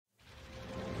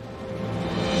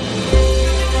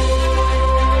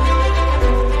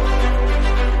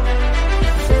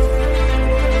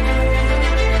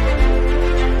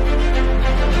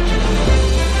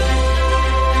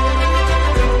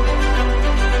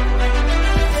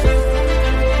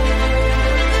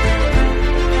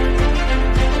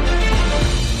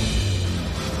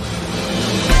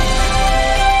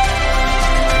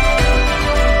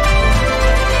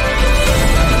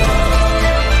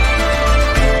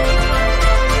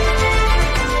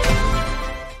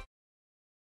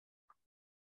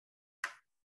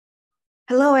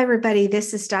Hello, everybody.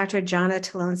 This is Dr. Gianna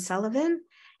Talone-Sullivan,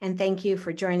 and thank you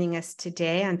for joining us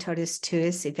today on Totus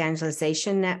Tuus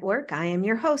Evangelization Network. I am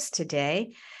your host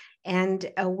today, and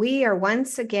we are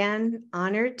once again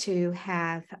honored to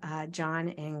have John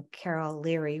and Carol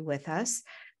Leary with us.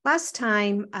 Last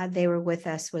time they were with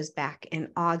us was back in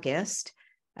August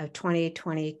of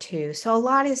 2022. So a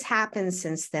lot has happened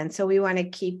since then. So we want to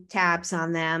keep tabs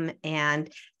on them and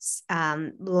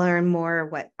learn more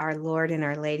what our Lord and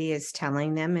Our Lady is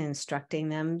telling them and instructing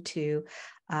them to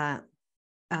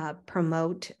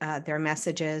promote their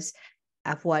messages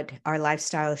of what our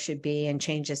lifestyle should be and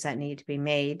changes that need to be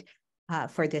made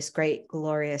for this great,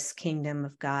 glorious kingdom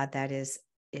of God that is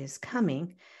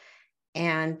coming.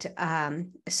 And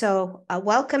so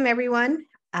welcome, everyone.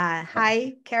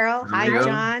 Hi, Carol. Hi,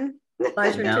 John.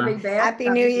 Pleasure to be back. Happy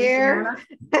New Year.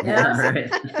 Yes. Right.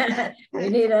 we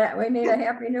need a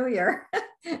Happy New Year.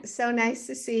 So nice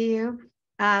to see you.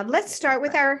 Let's start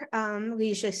with we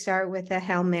usually start with a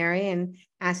Hail Mary and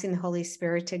asking the Holy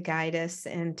Spirit to guide us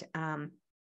and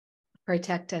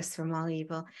protect us from all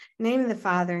evil. In the name of the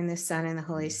Father, and the Son, and the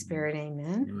Holy Spirit.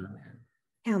 Amen. Amen.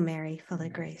 Hail Mary, full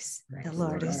of grace. The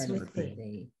Lord is with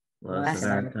thee. Blessed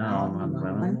art thou among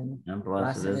women, and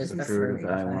blessed is the fruit of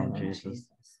thy womb, Jesus.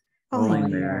 Holy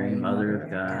Mary, Mother of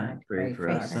God, pray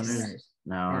for us sinners,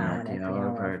 now and at the hour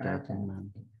of our death. Amen.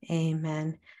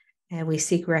 Amen. And we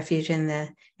seek refuge in the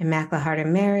Immaculate Heart of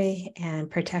Mary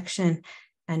and protection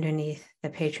underneath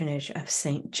the patronage of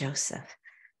Saint Joseph.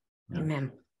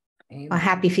 Amen. Amen. Well,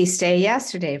 happy feast day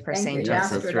yesterday for Saint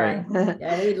Joseph. That's right.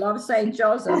 Yeah, we love Saint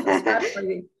Joseph,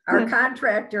 especially our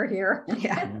contractor here.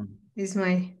 Yeah, he's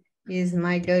my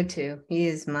go-to. He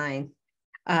is mine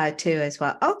too as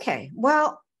well. Okay,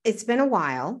 well, it's been a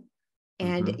while,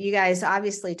 and you guys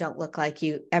obviously don't look like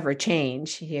you ever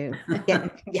change. You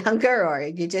get younger, or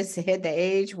you just hit the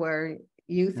age where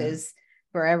youth is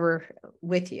forever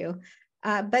with you.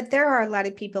 But there are a lot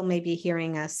of people maybe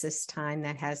hearing us this time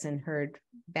that hasn't heard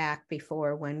back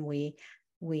before when we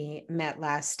met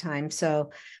last time. So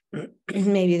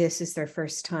maybe this is their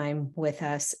first time with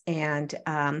us. And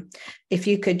if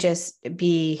you could just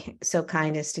be so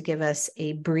kind as to give us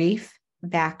a brief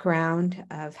background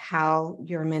of how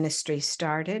your ministry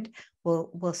started,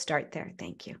 we'll start there.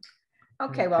 Thank you.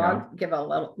 Okay, well, I'll give a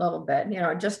little bit,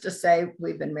 just to say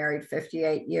we've been married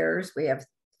 58 years. We have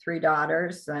 3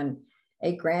 daughters and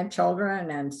 8 grandchildren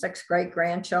and 6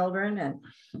 great-grandchildren. And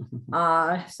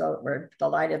so we're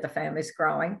delighted the family's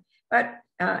growing. But,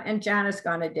 and John has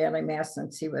gone to daily mass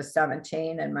since he was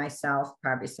 17, and myself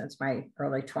probably since my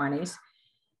early 20s.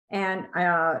 And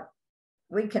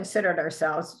we considered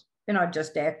ourselves,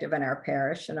 just active in our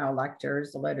parish,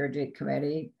 lectors, the liturgy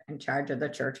committee, in charge of the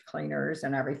church cleaners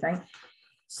and everything.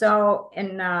 So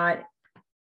in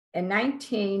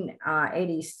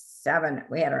 1987,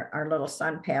 we had our little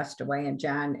son passed away, and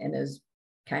John, in his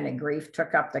kind of grief,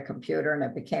 took up the computer, and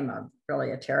it became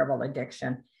really a terrible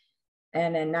addiction.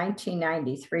 And in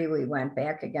 1993, we went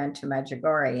back again to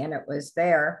Medjugorje, and it was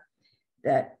there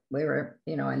that we were,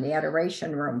 in the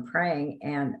adoration room praying,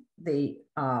 and the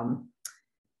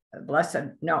it was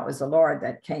the Lord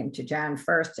that came to John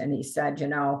first, and he said,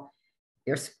 you're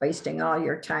wasting all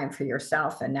your time for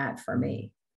yourself and not for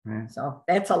me. Right. So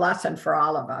that's a lesson for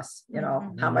all of us.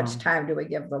 How much time do we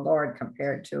give the Lord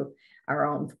compared to our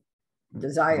own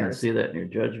desires? I see that in your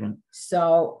judgment.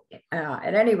 So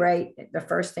at any rate, the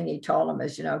first thing he told him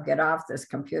is, get off this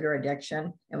computer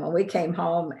addiction. And when we came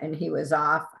home and he was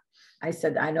off, I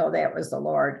said, I know that was the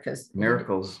Lord,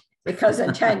 Miracles. Because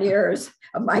in 10 years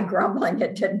of my grumbling,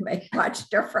 it didn't make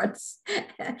much difference.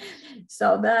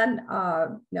 So then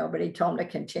nobody told him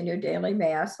to continue daily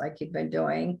mass like he'd been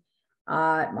doing.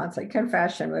 Monthly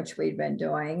confession, which we'd been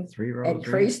doing. 3 rosaries.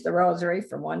 Increased the rosary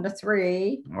from 1 to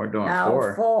 3. We're doing now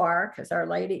 4. 4, because Our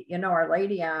Lady, Our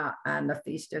Lady on the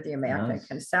Feast of the Immaculate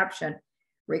Conception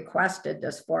requested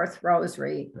this 4th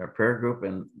rosary. Our prayer group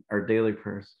and our daily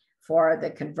prayers. For the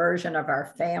conversion of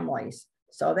our families.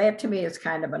 So that to me is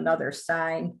kind of another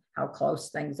sign how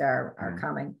close things are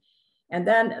coming. And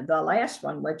then the last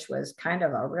one, which was kind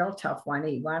of a real tough one,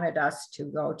 he wanted us to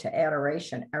go to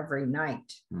adoration every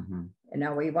night.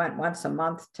 We went once a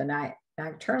month to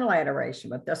nocturnal adoration,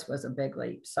 but this was a big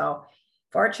leap. So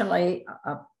fortunately,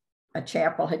 a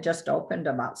chapel had just opened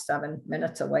about 7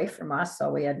 minutes away from us, so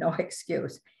we had no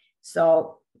excuse.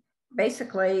 So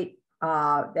basically,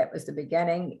 that was the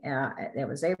beginning. It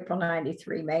was April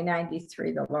 93, May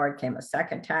 93. The Lord came a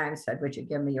second time, said, would you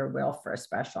give me your will for a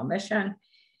special mission?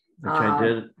 Which I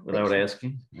did without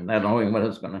asking and not knowing what I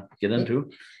was going to get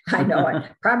into. I know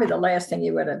it. Probably the last thing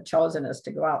you would have chosen is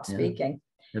to go out speaking.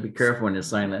 Be careful when you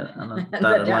sign that on the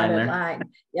dotted line. Line.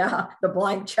 Yeah, the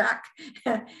blank check.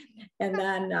 And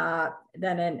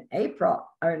then in April,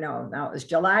 or no, it was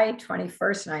July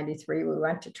 21st, 93, we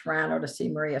went to Toronto to see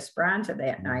Maria Speranza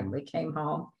that night. We came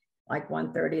home like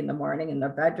 1:30 in the morning, and the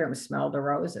bedroom smelled of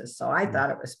roses. So I thought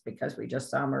it was because we just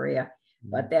saw Maria,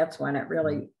 but that's when it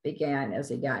really began. As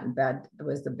he got in bed, there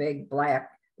was the big black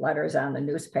letters on the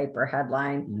newspaper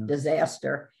headline,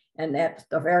 disaster. And that's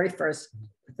the very first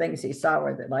things he saw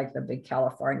were like the big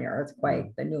California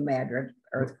earthquake, the New Madrid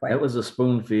earthquake. It was a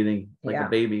spoon feeding, like a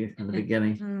baby in the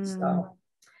beginning.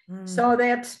 So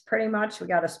that's pretty much, we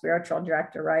got a spiritual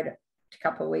director right a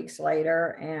couple of weeks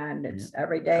later, and it's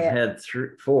every day. I had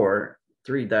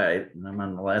three died, and I'm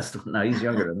on the last one. Now he's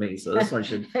younger than me, so this one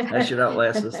should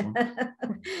outlast this one.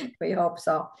 We hope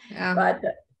so. Yeah.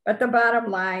 But the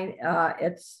bottom line,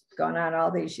 it's gone on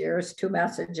all these years, 2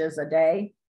 messages a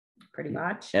day, pretty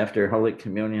much. After Holy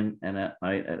Communion and at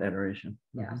night at adoration.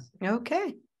 Yes.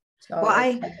 Okay. So well,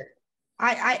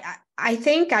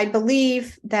 I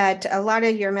believe that a lot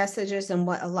of your messages and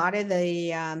what a lot of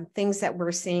the things that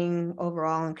we're seeing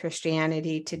overall in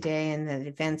Christianity today and the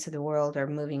events of the world are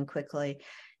moving quickly.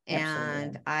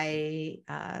 And my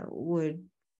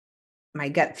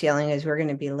gut feeling is we're going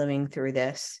to be living through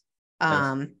this.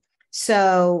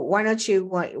 So why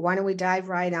don't we dive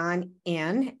right on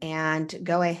in and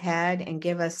go ahead and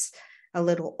give us a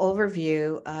little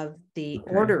overview of the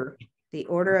order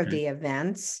of the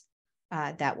events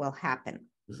that will happen.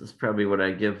 This is probably what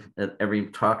I give at every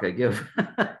talk I give.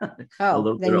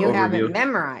 Oh, then you have it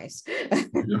memorized.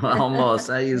 Almost.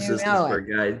 I use this for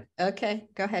a guide. Okay,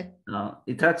 go ahead.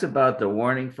 He talks about the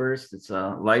warning first. It's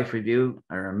a life review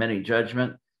or a mini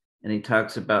judgment. And he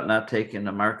talks about not taking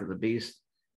the mark of the beast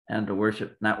and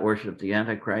to not worship the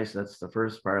Antichrist. That's the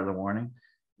first part of the warning.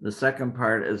 The second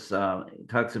part is he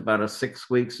talks about 6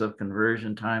 weeks of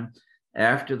conversion time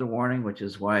after the warning, which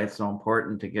is why it's so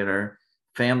important to get our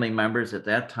family members at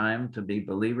that time to be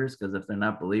believers, because if they're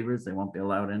not believers, they won't be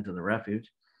allowed into the refuge.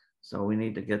 So we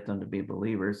need to get them to be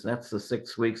believers. That's the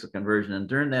 6 weeks of conversion. And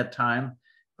during that time,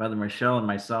 Father Michelle and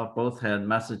myself both had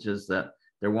messages that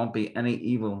there won't be any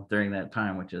evil during that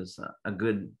time, which is a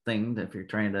good thing if you're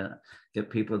trying to get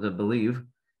people to believe.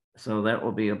 So that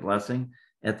will be a blessing.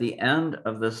 At the end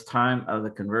of this time of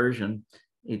the conversion,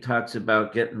 he talks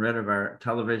about getting rid of our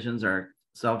televisions, our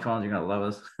cell phones. You're going to love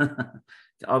us.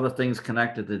 All the things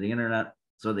connected to the internet.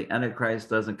 So the Antichrist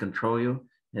doesn't control you.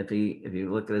 If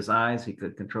you look at his eyes, he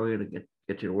could control you to get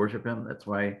you to worship him. That's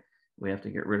why we have to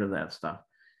get rid of that stuff.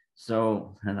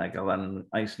 So, and I got a lot of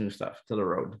nice new stuff to the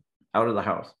road, out of the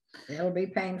house. It'll be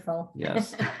painful.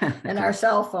 Yes. And our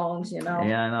cell phones, you know.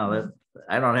 Yeah, I know that.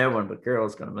 I don't have one, but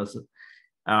Carol's going to miss it.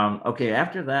 Okay,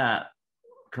 after that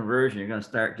conversion, you're going to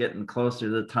start getting closer to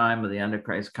the time of the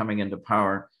Antichrist coming into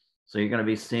power. So you're going to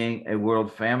be seeing a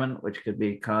world famine, which could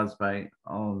be caused by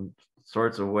all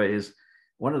sorts of ways.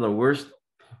 One of the worst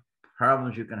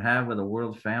problems you can have with a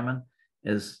world famine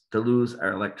is to lose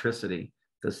our electricity,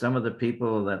 because some of the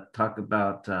people that talk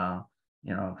about,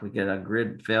 if we get a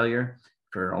grid failure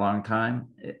for a long time,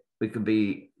 we could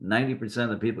be 90% of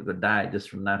the people could die just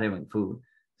from not having food.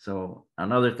 So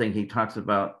another thing he talks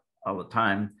about all the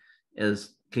time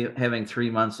is having 3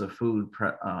 months of food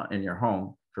in your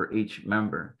home for each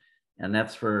member. And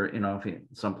that's for, if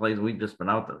someplace, we've just been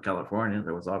out to California,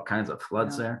 there was all kinds of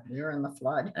floods there. You're in the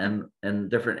flood. And in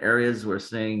different areas, we're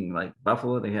seeing like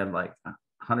Buffalo, they had like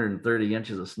 130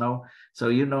 inches of snow. So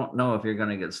you don't know if you're going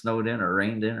to get snowed in or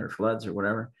rained in or floods or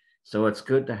whatever. So it's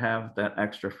good to have that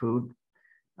extra food.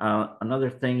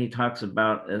 Another thing he talks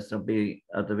about is there'll be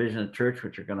a division of church,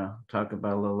 which we're going to talk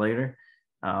about a little later,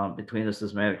 between the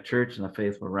schismatic church and the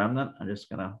faithful remnant. I'm just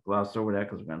going to gloss over that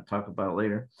because we're going to talk about it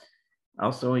later.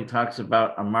 Also, he talks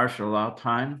about a martial law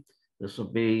time. This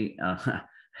will be, I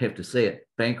have to say it,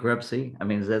 bankruptcy. I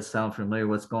mean, does that sound familiar?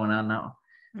 What's going on now?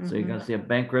 Mm-hmm. So you're going to see a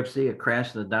bankruptcy, a crash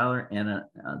of the dollar, and a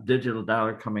digital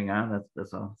dollar coming on.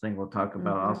 That's a thing we'll talk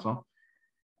about also.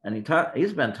 And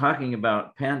he's been talking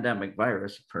about pandemic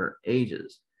virus for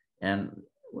ages. And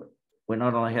we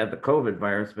not only have the COVID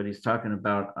virus, but he's talking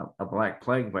about a black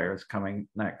plague virus coming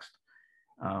next.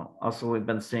 Also, we've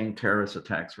been seeing terrorist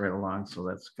attacks right along, so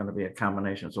that's going to be a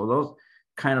combination. So those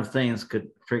kind of things could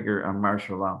trigger a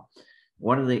martial law.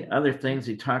 One of the other things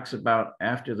he talks about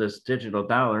after this digital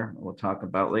dollar, we'll talk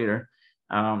about later,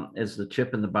 is the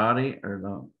chip in the body or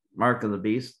the mark of the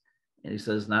beast. And he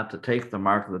says not to take the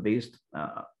mark of the beast,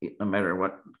 no matter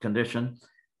what condition.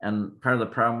 And part of the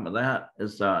problem with that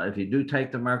is if you do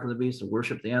take the mark of the beast and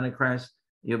worship the Antichrist,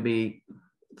 you'll be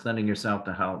sending yourself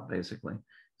to hell, basically.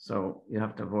 So you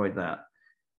have to avoid that.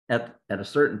 at a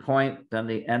certain point, then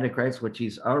the Antichrist, which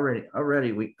he's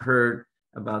already we heard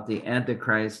about the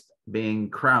Antichrist being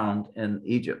crowned in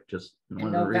Egypt, just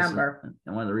in one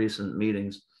of the recent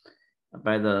meetings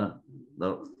by the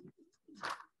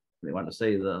they want to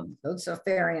say the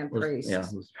Luciferian priest. Yeah,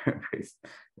 Luciferian priest.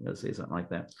 Let's say something like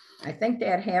that. I think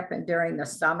that happened during the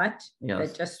summit.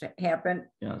 Yes. It just happened.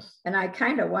 Yes. And I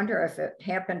kind of wonder if it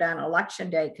happened on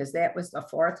election day, because that was the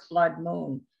fourth blood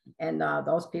moon. And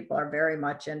those people are very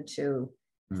much into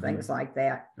things like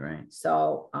that. Right.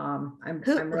 So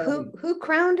who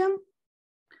crowned him?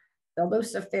 The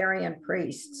Luciferian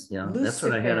priests. Yeah, that's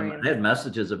what I had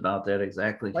messages about that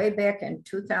exactly. Way back in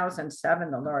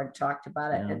 2007, the Lord talked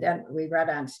about it. Yeah. And then we read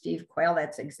on Steve Quayle,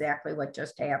 that's exactly what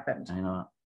just happened. I know.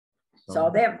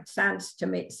 So that says to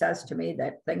me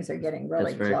that things are getting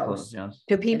really close. Yes.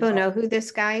 Do people know who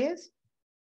this guy is?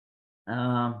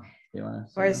 Or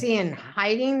is he in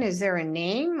hiding? Is there a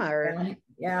name or?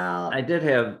 Yeah. I did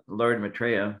have Lord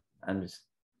Maitreya. I'm just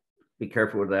be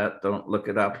careful with that. Don't look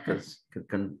it up because it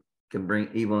can bring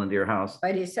evil into your house.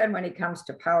 But he said when he comes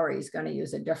to power, he's going to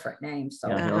use a different name. So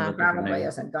it probably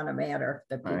isn't going to matter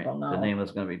that people know. The name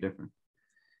is going to be different.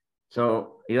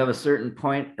 So you have a certain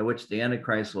point at which the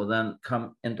Antichrist will then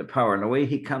come into power. And the way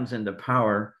he comes into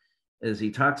power is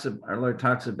our Lord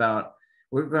talks about,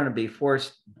 we're going to be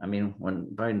forced. I mean, when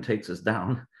Biden takes us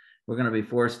down, we're going to be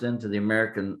forced into the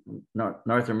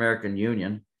North American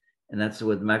Union. And that's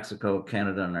with Mexico,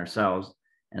 Canada, and ourselves.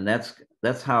 And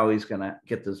that's how he's going to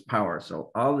get this power.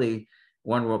 So all the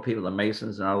one world people, the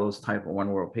Masons and all those type of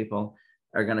one world people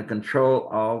are going to control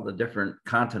all the different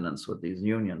continents with these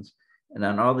unions. And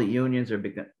then all the unions are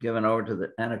given over to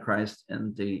the Antichrist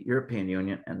in the European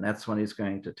Union. And that's when he's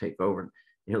going to take over.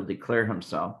 He'll declare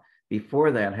himself. Before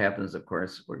that happens, of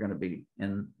course, we're going to be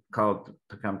called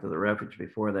to come to the refuge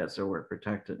before that. So we're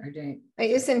protected.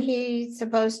 Isn't he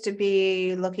supposed to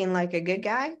be looking like a good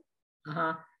guy?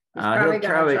 Uh-huh. He'll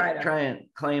try and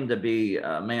claim to be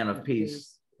a man of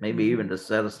peace, maybe even to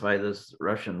satisfy this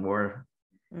Russian war.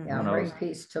 Yeah, bring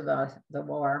peace to the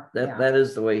war. That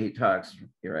is the way he talks.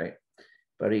 You're right.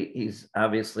 But he's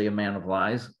obviously a man of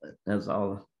lies. That's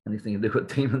anything to do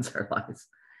with demons are lies.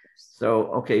 So,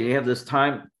 okay, you have this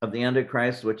time of the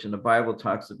Antichrist, which in the Bible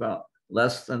talks about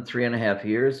less than 3.5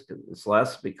 years. It's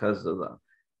less because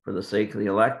for the sake of the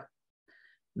elect.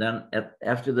 Then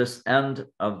after this end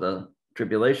of the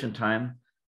tribulation time,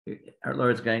 our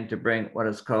Lord's going to bring what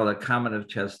is called a comet of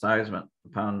chastisement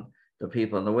upon the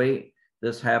people. And the way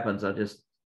this happens,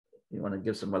 you want to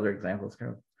give some other examples,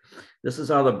 Carol? This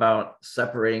is all about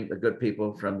separating the good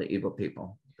people from the evil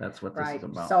people. That's what this is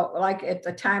about. So like at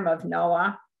the time of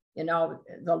Noah,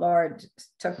 the Lord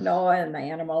took Noah and the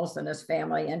animals and his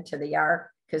family into the ark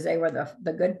because they were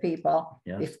the good people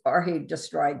before he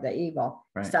destroyed the evil.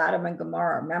 Right. Sodom and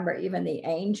Gomorrah. Remember, even the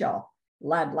angel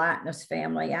led Lot and his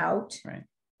family out. Right.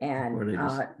 And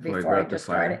before he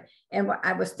destroyed it. And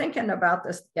I was thinking about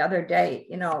this the other day,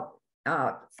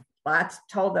 Lot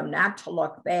told them not to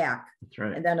look back. That's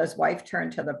right. And then his wife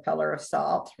turned to the pillar of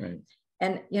salt. That's right.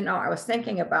 And, I was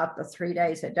thinking about the 3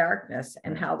 days of darkness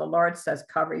and how the Lord says,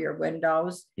 cover your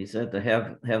windows. He said to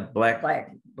have black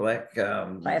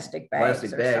plastic bags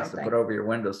to put over your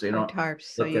windows so you don't tarps,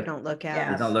 so you don't look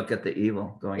out. You don't look at the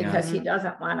evil going on. Because he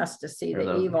doesn't want us to see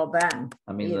the evil then.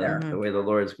 I mean, the way the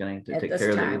Lord's going to take care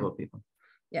of the evil people.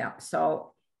 Yeah.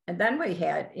 So, and then we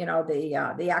had,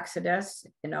 the Exodus,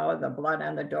 the blood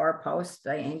on the doorpost,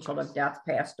 the angel of death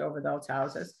passed over those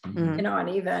houses, and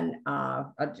even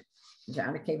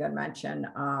Gianna even mentioned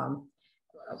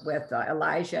with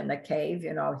Elijah in the cave, he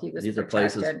was These protected. Are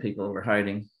places people were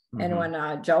hiding. And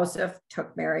when Joseph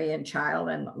took Mary and child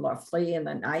and flee in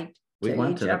the night, we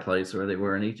went to the place where they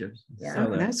were in Egypt. Yeah,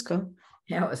 that's cool.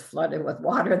 Yeah, it was flooded with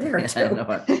water there too.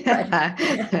 But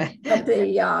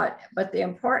the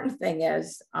important thing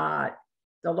is the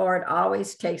Lord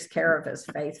always takes care of his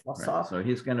faithful. Right. So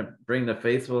he's going to bring the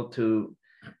faithful to,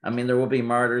 there will be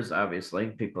martyrs, obviously.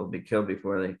 People will be killed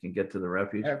before they can get to the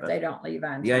refuge. Or if they don't leave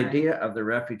on time. The idea of the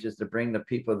refuge is to bring the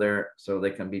people there so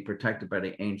they can be protected by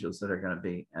the angels that are going to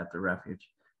be at the refuge.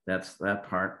 That's that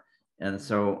part. And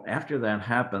so after that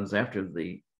happens, after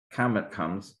the comet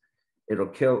comes, it'll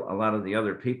kill a lot of the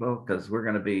other people because we're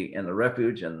going to be in the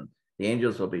refuge and the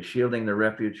angels will be shielding the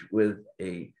refuge with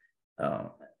a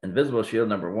invisible shield,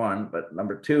 number one, but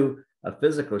number two, a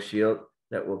physical shield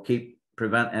that will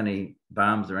prevent any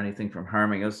bombs or anything from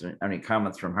harming us, or any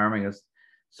comets from harming us.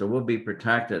 So we'll be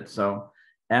protected. So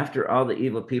after all the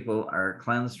evil people are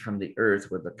cleansed from the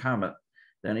earth with the comet,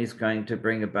 then he's going to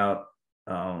bring about,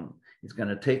 he's going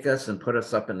to take us and put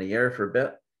us up in the air for a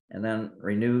bit and then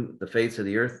renew the face of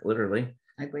the earth, literally.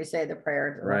 Like we say the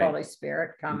prayer to the Right. Holy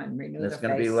Spirit, come and renew It's the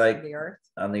going to be face like of the earth.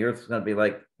 on the earth. It's going to be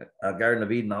like a Garden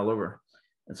of Eden all over.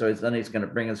 And so then he's going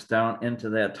to bring us down into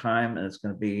that time, and it's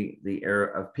going to be the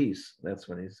era of peace. That's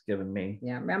what he's given me.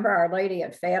 Yeah, remember Our Lady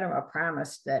at Fatima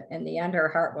promised that in the end her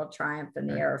heart will triumph in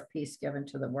the era of peace given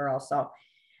to the world. So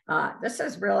this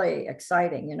is really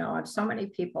exciting, you know, and so many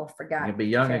people forgot. You'll be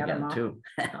young Fatima. again too.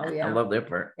 Oh yeah, I love that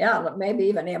part. Yeah, maybe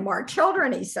even have more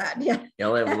children, he said. Yeah,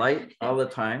 You'll have light all the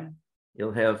time.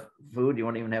 You'll have food. You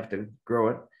won't even have to grow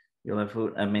it. You'll have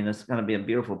food. I mean, it's going to be a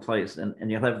beautiful place, and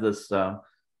you'll have this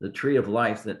the tree of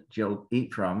life that you'll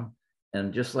eat from.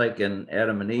 And just like in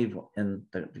Adam and Eve in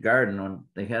the garden, when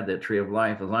they had that tree of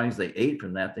life, as long as they ate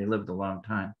from that, they lived a long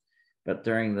time. But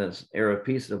during this era of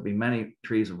peace, there'll be many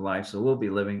trees of life. So we'll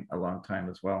be living a long time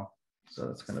as well. So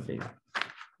it's going to be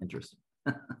interesting.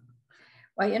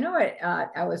 well, you know what,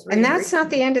 I was And that's not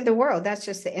the end of the world. That's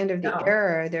just the end of the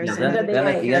era. There's Yeah, then, the then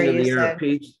at the end of the you era said. of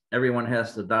peace, everyone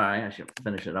has to die. I should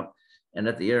finish it up. And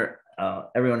at the year,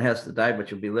 everyone has to die, but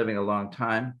you'll be living a long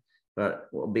time, but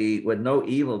will be with no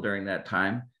evil during that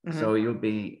time. Mhm. So you'll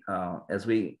be, as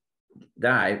we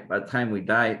die, by the time we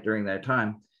die during that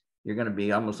time, you're going to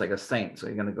be almost like a saint. So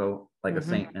you're going to go like a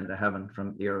saint into heaven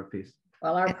from the era of peace.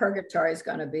 Well, our purgatory is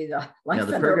going to be the life Yeah,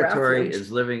 the and purgatory refuge.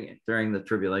 is living during the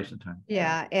tribulation time.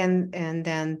 Yeah, and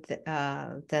then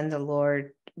the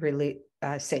Lord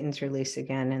Satan's released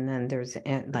again, and then there's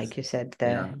like you said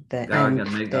the Gog end,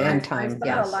 and Magog. the end I time. thought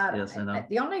Yes. a lot. Yes, I know.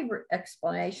 The only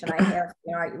explanation I have,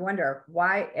 you know, I wonder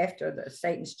why after the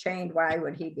Satan's chained, why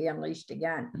would he be unleashed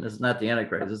again? And it's not the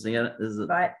Antichrist. It's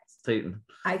But Satan.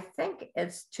 I think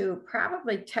it's to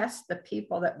probably test the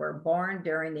people that were born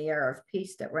during the era of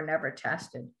peace that were never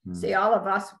tested. See, all of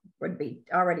us would be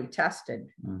already tested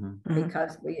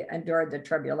because we endured the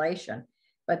tribulation.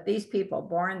 But these people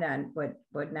born then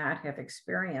would not have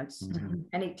experienced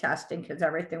any testing because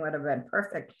everything would have been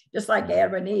perfect. Just like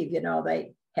Adam and Eve, you know,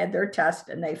 they had their test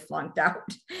and they flunked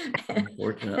out.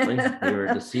 Unfortunately, they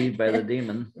were deceived by the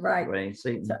demon. Right. By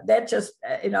Satan. So that just,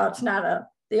 you know, it's not a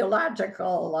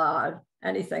theological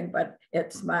anything, but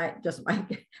it's my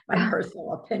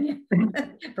personal opinion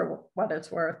for what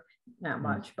it's worth. Not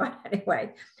much, but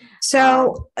anyway.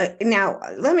 So now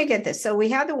let me get this. So we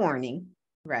have the warning,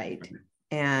 right?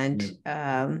 And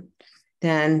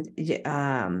then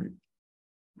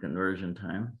conversion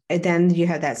time. And then you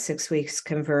have that 6 weeks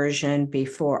conversion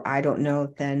before, I don't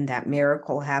know, then that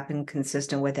miracle happened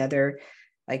consistent with other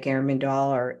like Armandal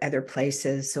or other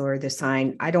places or the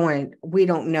sign. We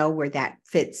don't know where that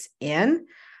fits in.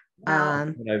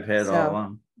 Well, what I've had all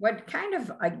along. What kind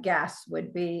of a guess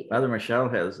would be? Father Michelle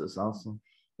has this also.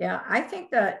 Yeah, I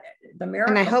think that the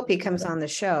miracle. And I hope he comes on the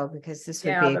show because this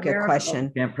would be a good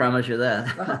question. Can't promise you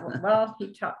that. well,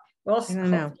 we'll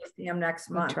hopefully see him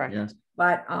next month. Yes.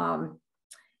 But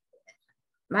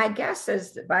my guess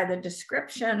is that by the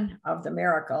description of the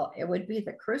miracle, it would be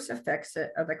the crucifix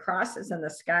or the crosses in the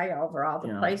sky over all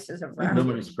the places of refuge.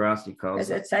 Luminous cross, he calls it. As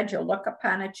it said, you'll look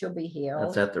upon it, you'll be healed.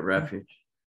 That's at the refuge.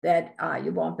 That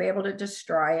you won't be able to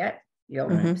destroy it.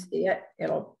 You'll see it.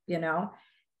 It'll, you know,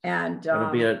 and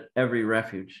it'll be at every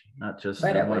refuge, not just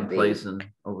in one place and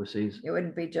overseas. It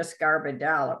wouldn't be just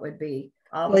Garbadell. It would be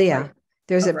all. Well, yeah,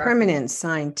 there's a permanent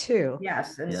sign too.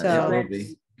 Yes, and so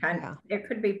that's kind of, it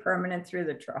could be permanent through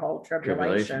the whole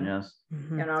tribulation. Yes,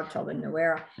 you know, till the new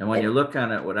era. And when you look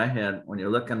on it, when you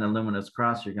look on the luminous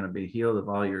cross, you're going to be healed of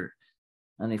all your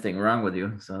anything wrong with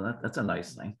you. So that's a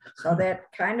nice thing. So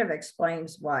that kind of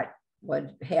explains what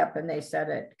would happen. They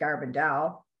said at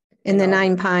Garbadell. In the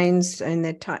Nine Pines and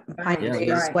the pine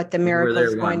trees, what the miracle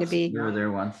is going to be. You were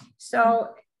there once. So,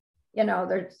 you know,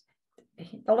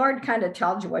 the Lord kind of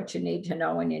tells you what you need to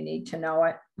know when you need to know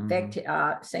it. In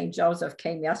fact, St. Joseph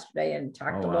came yesterday and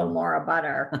talked a little more about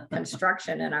our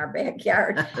construction in our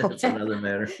backyard. That's another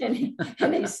matter. and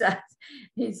he says,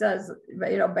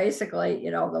 you know, basically,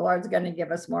 you know, the Lord's going to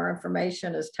give us more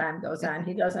information as time goes on.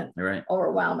 He doesn't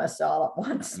overwhelm us all at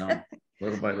once. No,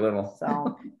 little by little.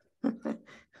 So,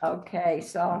 okay,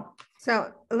 so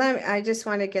I just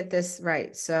want to get this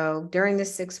right. So during the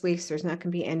 6 weeks, there's not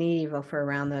going to be any evil for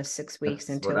around those 6 weeks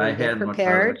until we get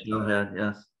prepared to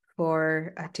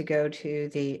go to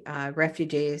the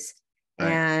refugees.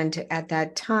 Right. And at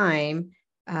that time,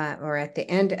 or at the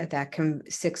end of that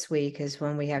 6 week is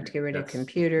when we have to get rid of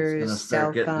computers,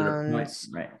 cell phones,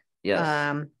 right?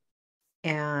 Yes.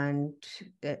 And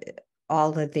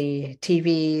all of the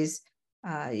TVs,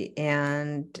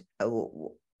 and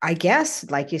I guess,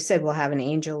 like you said, we'll have an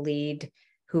angel lead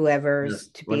whoever's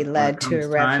to be led to a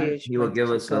refuge. He will give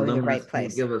us the right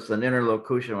place. He'll give us an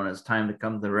interlocution when it's time to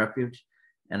come to the refuge.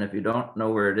 And if you don't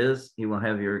know where it is, he will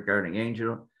have your guardian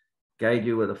angel guide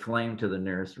you with a flame to the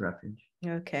nearest refuge.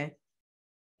 Okay.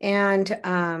 And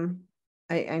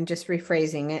I'm just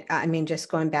rephrasing it. I mean, just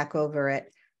going back over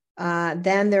it.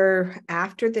 Then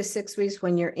after the 6 weeks,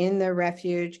 when you're in the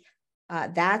refuge,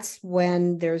 that's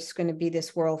when there's going to be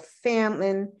this world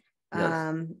famine.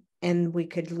 Yes. And we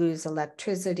could lose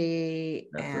electricity.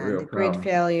 That's a and real the grid problem.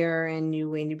 failure, and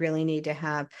we really need to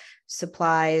have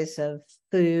supplies of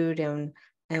food and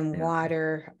Yeah.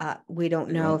 water. We don't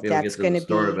You know won't if be able to that's get to going the to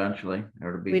store be, eventually, or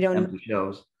it'll be we don't- empty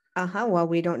shelves. well,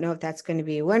 we don't know if that's going to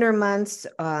be winter months.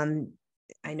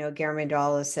 I know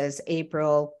Garamandala says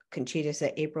April, Conchita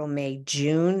said April, May,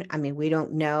 June. I mean, we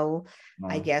don't know,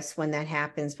 I guess, when that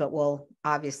happens, but we'll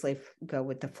obviously go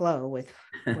with the flow with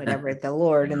whatever the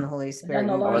Lord and the Holy Spirit.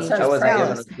 the and Lord angels says, I wasn't tell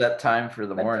given us. us that time for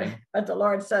the morning. But the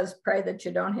Lord says, pray that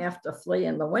you don't have to flee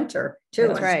in the winter too.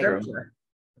 That's in right. Scripture.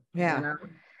 Yeah. You know?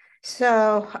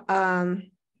 So,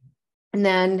 and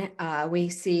then we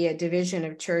see a division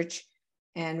of church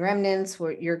and remnants,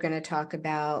 where you're going to talk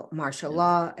about martial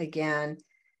law again,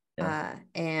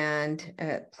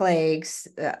 and plagues,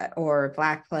 or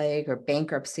Black Plague, or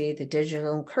bankruptcy, the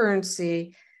digital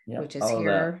currency, which is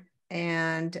here.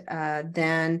 And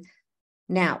then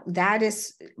now that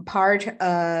is part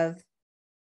of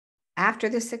after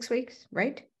the 6 weeks,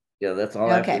 right? Yeah, that's all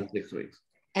after the 6 weeks.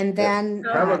 And then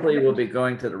probably we'll be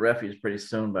going to the refuge pretty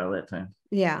soon by that time.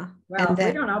 Yeah. Well, and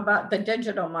we don't know about the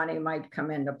digital money might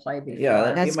come into play before.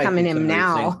 Yeah, that's coming in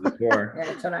now. Before. Yeah,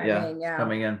 that's what I mean. Yeah, it's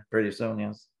coming in pretty soon.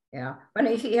 Yes. Yeah, but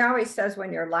he always says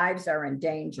when your lives are in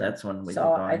danger. That's when we.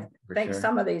 So I think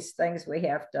some of these things we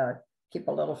have to keep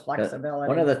a little flexibility.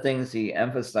 One of the things he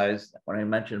emphasized when I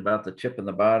mentioned about the chip in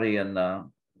the body and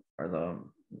or the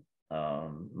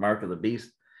mark of the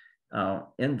beast,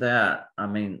 in that, I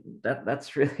mean,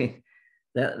 that's really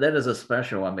that is a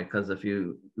special one, because if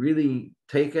you really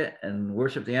take it and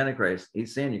worship the Antichrist,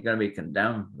 he's saying you're going to be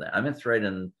condemned for that. I mean, it's right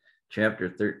in chapter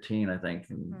 13, I think,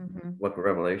 in book of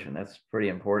Revelation. That's pretty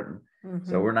important.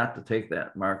 So we're not to take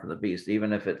that mark of the beast,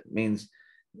 even if it means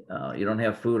you don't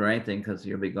have food or anything, because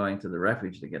you'll be going to the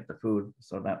refuge to get the food.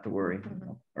 So not to worry,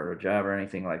 or a job or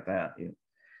anything like that.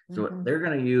 So they're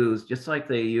going to use, just like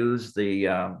they use the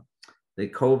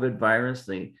COVID virus,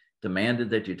 they demanded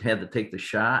that you'd had to take the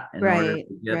shot in order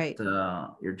to get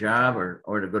your job,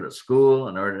 or to go to school,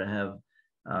 in order to have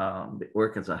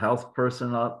work as a health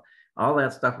person. All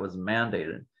that stuff was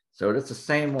mandated. So it's the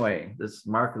same way. This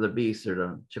mark of the beast, or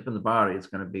the chip in the body, is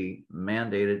going to be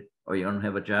mandated, or you don't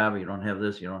have a job, or you don't have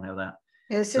this, you don't have that.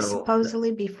 Is this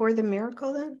supposedly before the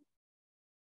miracle then?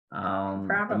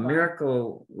 The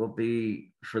miracle will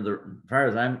be, as far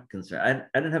as I'm concerned,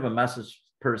 I didn't have a message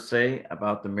per se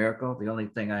about the miracle. The only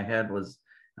thing I had was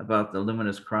about the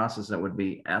luminous crosses that would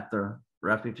be at the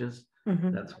refuges.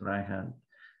 That's what I had.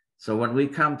 So when we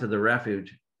come to the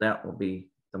refuge, that will be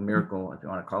the miracle, if you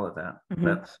want to call it that.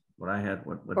 That's what I had.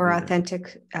 Or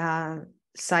authentic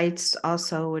sites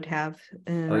also would have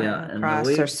a cross,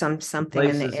 or something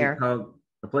in the air.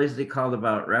 The places he called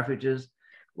about refuges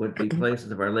would be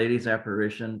places of Our Lady's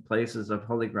apparition, places of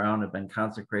holy ground have been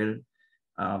consecrated,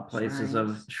 places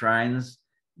of shrines,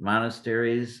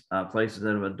 monasteries, places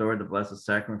that have adored the Blessed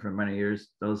Sacrament for many years.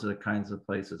 Those are the kinds of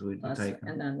places we'd take.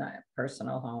 And then the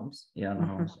personal homes. Yeah, the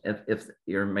homes, if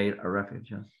you're made a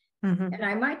refuge. Yes. And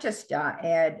I might just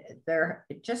add, there,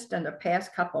 just in the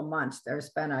past couple months, there's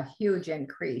been a huge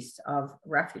increase of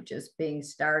refuges being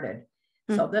started.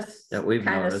 So this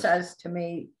kind of says to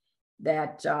me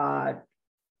that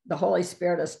the Holy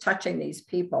Spirit is touching these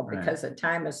people, because the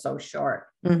time is so short.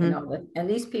 You know, and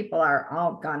these people are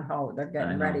all gung-ho. They're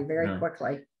getting ready very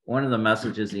quickly. One of the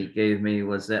messages he gave me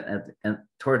was that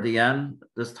toward the end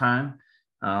this time,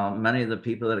 many of the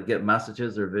people that get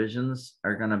messages or visions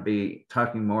are going to be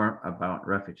talking more about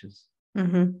refuges.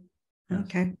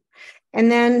 Okay.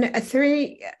 And then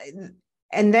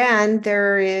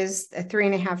there is a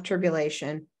 3.5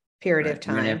 tribulation period of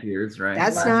time. 3.5 years, right?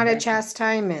 That's not a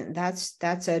chastisement. That's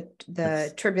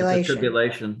the tribulation.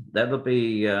 Tribulation. That'll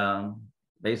be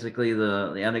basically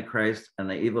the Antichrist and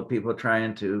the evil people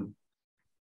trying to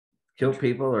kill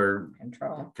people or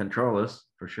control us,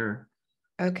 for sure.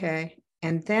 Okay.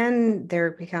 And then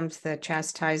there becomes the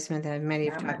chastisement that many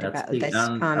have talked about. This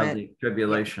comet, the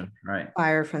tribulation, right?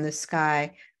 Fire from the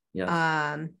sky. Yes.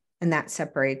 And that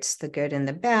separates the good and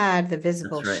the bad, the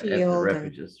visible shield.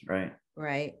 Refuges, right?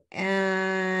 Right.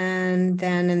 And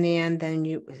then in the end,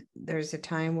 there's a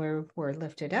time where we're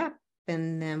lifted up,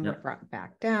 and then we're brought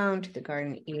back down to the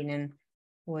Garden of Eden,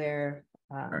 where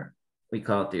we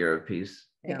call it the air of peace.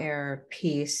 The air of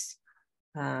peace.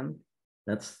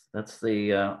 That's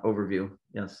the overview.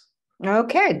 Yes.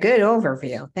 Okay, good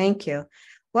overview. Thank you.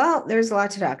 Well, there's a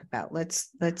lot to talk about. Let's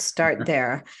start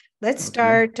there. Let's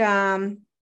Okay.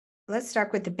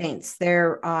 start with the banks.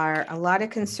 There are a lot of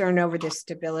concern over the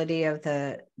stability of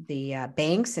the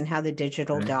banks and how the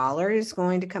digital Right. dollar is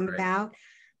going to come Right. about.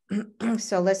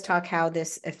 So let's talk how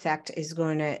this effect is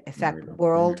going to affect Part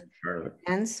world of it.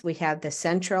 events. We have the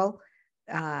central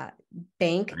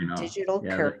bank I know. digital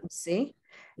Yeah, currency.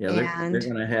 Yeah, they're And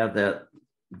going to have that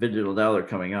digital dollar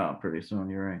coming out pretty soon.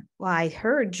 You're right. well, I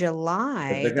heard But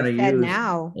July, they're the going to Fed use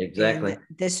now, exactly. in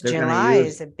this They're going to July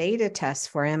use. is a beta test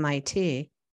for MIT.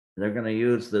 They're going to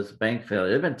use this bank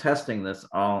failure. They've been testing this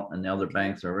all in the other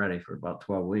banks already for about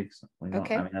 12 weeks.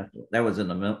 Okay. I mean, that was in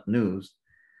the news.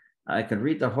 I could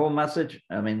read the whole message.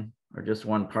 I mean, or just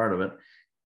one part of it.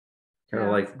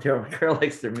 Carol likes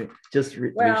to just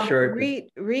be short.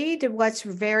 Read what's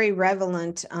very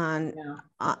relevant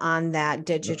on that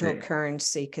digital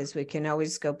currency, because we can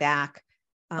always go back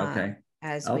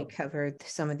as we covered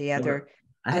some of the other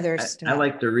stuff. I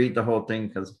like to read the whole thing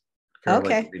because Carol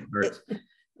likes to read parts.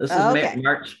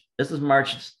 This is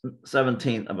March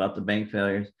 17th about the bank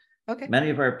failures. Okay. Many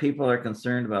of our people are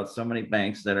concerned about so many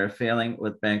banks that are failing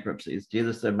with bankruptcies.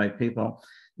 Jesus said, my people,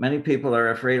 many people are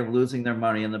afraid of losing their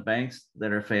money in the banks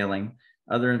that are failing.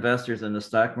 Other investors in the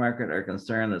stock market are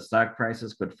concerned that stock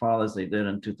prices could fall as they did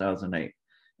in 2008.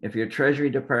 If your Treasury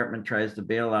Department tries to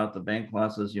bail out the bank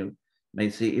losses, you may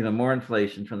see even more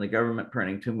inflation from the government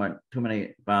printing too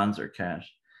many bonds or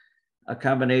cash. A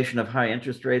combination of high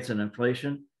interest rates and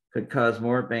inflation could cause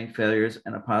more bank failures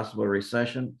and a possible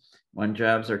recession when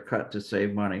jobs are cut to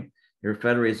save money. Your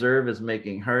Federal Reserve is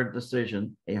making a hard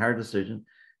decision,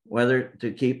 whether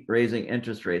to keep raising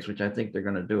interest rates, which I think they're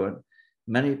going to do it.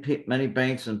 Many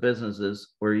banks and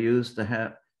businesses were used to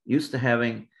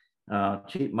having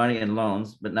cheap money and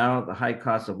loans, but now the high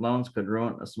cost of loans could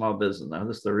ruin a small business. Now,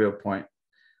 this is the real point.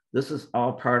 This is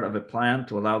all part of a plan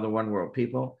to allow the one world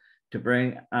people to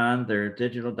bring on their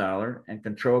digital dollar and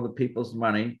control the people's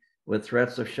money with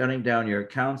threats of shutting down your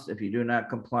accounts if you do not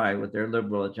comply with their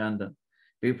liberal agenda.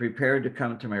 Be prepared to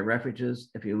come to my refuges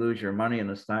if you lose your money in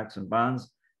the stocks and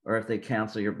bonds, or if they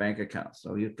cancel your bank account.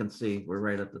 So you can see we're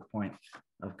right at the point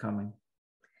of coming.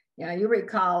 Yeah, you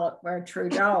recall where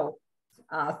Trudeau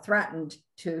threatened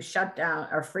to shut down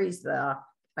or freeze the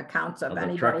accounts of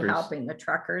anybody helping the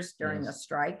truckers during the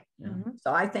strike.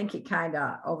 So I think he kind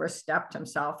of overstepped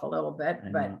himself a little bit,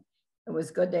 but it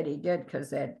was good that he did,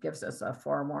 because it gives us a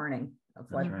forewarning of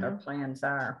what their plans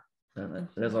are.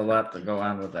 There's a lot to go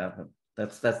on with that, but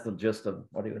that's the gist of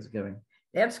what he was giving.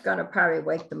 That's going to probably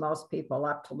wake the most people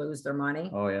up to lose their money.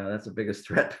 Oh yeah, that's the biggest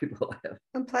threat people have.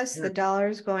 And plus the dollar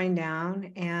is going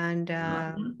down, and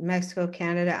Mexico,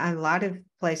 Canada, a lot of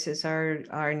places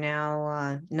are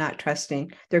now not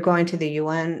trusting. They're going to the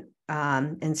UN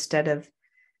instead of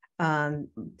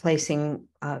placing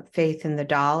faith in the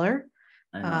dollar.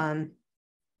 I'm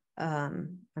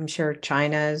sure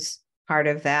China's part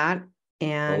of that.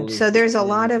 And so there's a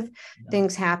lot of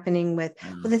things happening with,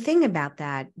 well, the thing about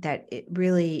that it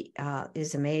really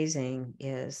is amazing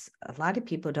is a lot of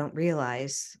people don't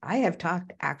realize. I have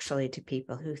talked actually to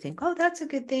people who think, oh, that's a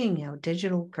good thing,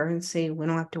 digital currency, we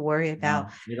don't have to worry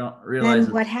about. You don't realize.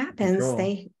 Then what happens,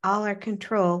 all our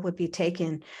control would be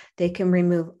taken. They can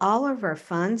remove all of our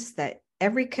funds, that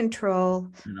every control,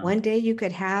 one day you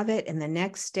could have it, and the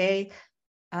next day,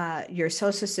 your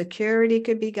Social Security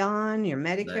could be gone, your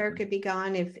Medicare could be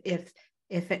gone if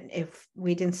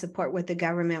we didn't support what the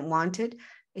government wanted.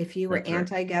 If you were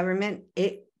anti-government,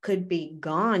 it could be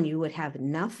gone. You would have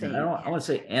nothing. I want to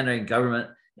say anti-government.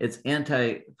 It's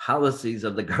anti-policies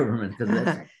of the government,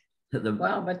 because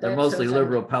they're mostly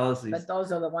liberal policies. But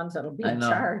those are the ones that'll be in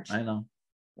charge. I know.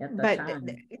 But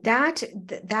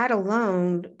that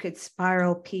alone could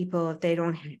spiral people if they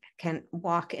can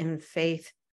walk in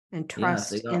faith and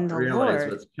trust in the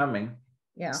Lord. What's coming.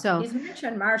 Yeah. So he's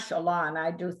mentioned martial law, and I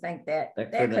do think that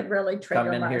could really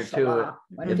trigger martial law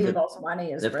when people's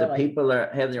money is really. If the people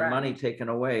have their money taken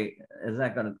away, it's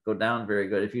not going to go down very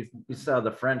good. If you saw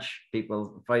the French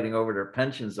people fighting over their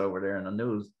pensions over there in the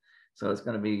news, so it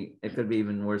could be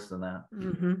even worse than that.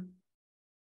 Mm-hmm.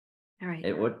 All right.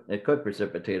 It could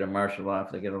precipitate a martial law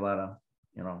if they get a lot of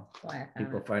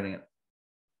people fighting it.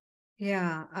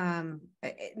 Yeah,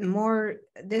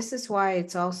 this is why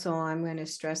it's also, I'm going to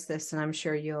stress this, and I'm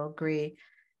sure you'll agree,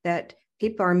 that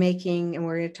people are making, and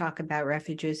we're going to talk about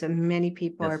refugees, and many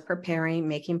people are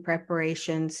making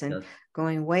preparations and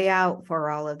going way out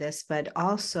for all of this, but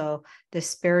also the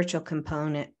spiritual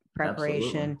component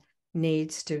preparation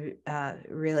needs to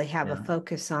really have a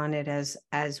focus on it as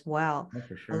well. Oh,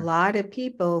 for sure. A lot of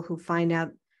people who find out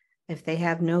if they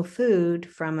have no food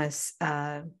from a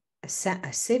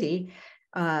city,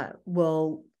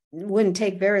 wouldn't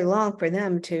take very long for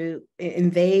them to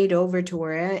invade over to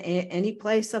where any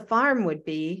place a farm would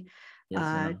be.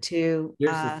 Yes, to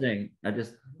here's the thing.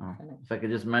 If I could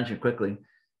just mention quickly,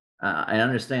 I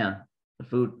understand the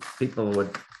food. People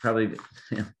would probably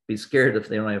be scared if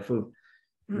they don't have food.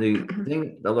 The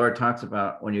thing the Lord talks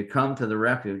about when you come to the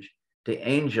refuge, the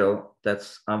angel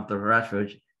that's of the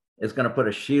refuge is going to put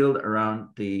a shield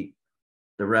around the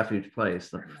refuge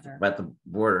place, at the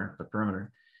border, the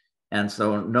perimeter. And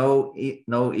so no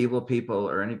evil people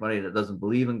or anybody that doesn't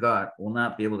believe in God will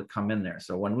not be able to come in there.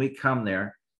 So when we come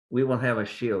there, we will have a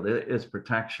shield. It is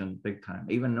protection big time,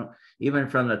 even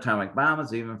from the atomic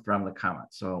bombs, even from the comet.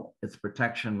 So it's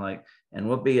protection, and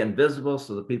we'll be invisible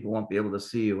so the people won't be able to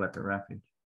see you at the refuge.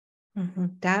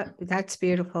 That's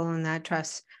beautiful, and that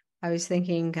trust. I was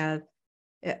thinking of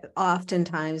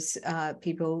oftentimes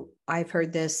people, I've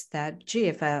heard this, that gee,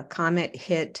 if a comet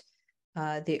hit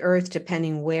the earth,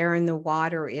 depending where in the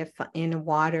water, if in the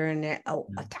water and a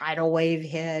tidal wave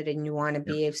hit, and you want to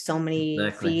be so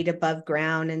many feet above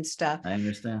ground and stuff. I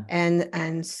understand.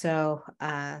 And so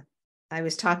I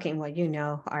was talking,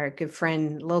 our good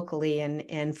friend locally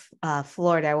in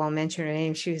Florida, I won't mention her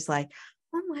name. She was like,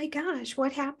 oh my gosh,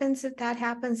 what happens if that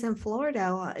happens in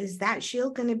Florida? Is that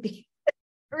shield going to be?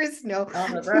 There is no.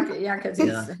 Because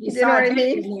he's you know what I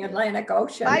mean? In the Atlantic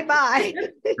Ocean. Bye.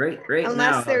 Right Unless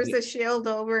now, there's a shield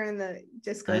over and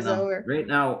just goes over. Right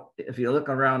now, if you look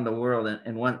around the world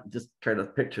and just try to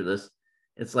picture this,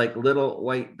 it's like little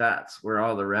white dots where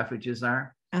all the refuges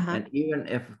are. And even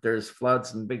if there's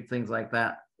floods and big things like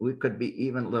that, we could be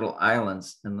even little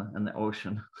islands in the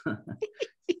ocean.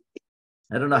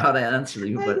 I don't know how to answer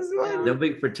you, but there'll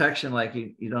be protection like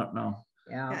you don't know.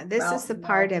 Yeah, this is the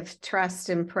part of trust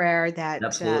and prayer that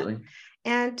absolutely.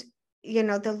 And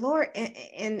the Lord,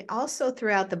 and also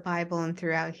throughout the Bible and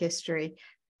throughout history,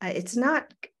 it's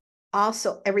not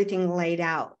also everything laid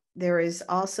out. There is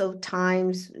also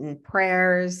times and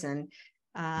prayers and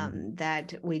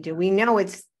that we do. We know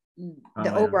it's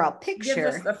the overall picture.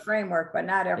 Gives us the framework, but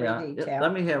not every detail.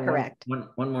 Let me have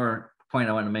one more point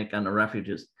I want to make on the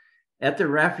refuges. At the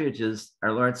refuges,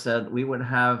 our Lord said we would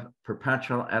have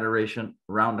perpetual adoration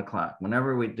around the clock.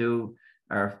 Whenever we do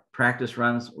our practice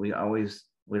runs, we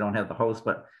don't have the host,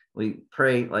 but we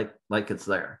pray like it's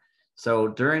there. So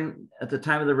at the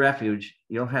time of the refuge,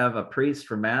 you'll have a priest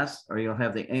for mass, or you'll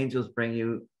have the angels bring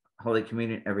you Holy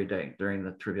Communion every day during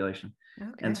the tribulation.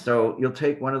 Okay. And so you'll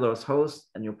take one of those hosts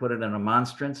and you'll put it in a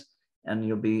monstrance, and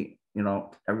you'll be,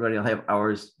 everybody will have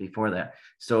hours before that.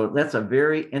 So that's a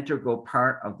very integral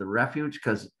part of the refuge,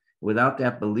 because without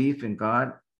that belief in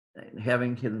God,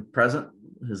 having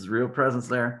his real presence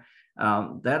there,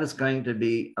 that is going to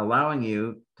be allowing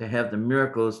you to have the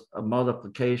miracles of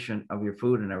multiplication of your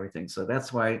food and everything. So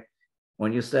that's why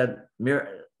when you said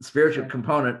spiritual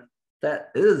component,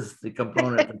 that is the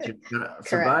component that you're going to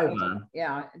survive on.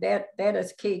 Yeah, that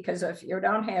is key, because if you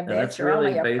don't have that, that's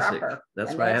really basic.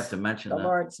 That's why I have to mention the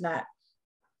Lord's not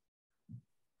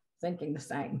thinking the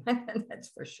same. That's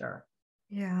for sure.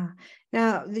 Yeah.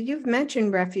 Now, you've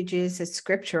mentioned refuges as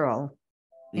scriptural.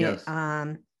 Yes.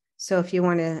 So if you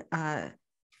want to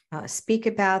speak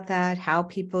about that, how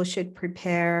people should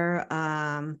prepare,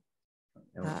 how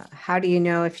do you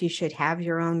know if you should have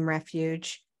your own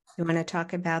refuge? You want to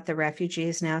talk about the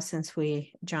refugees now, since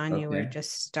John, you were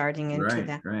just starting into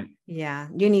that. Right. Yeah.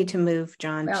 You need to move,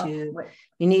 John, you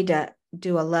need to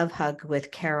do a love hug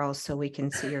with Carol so we can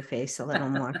see your face a little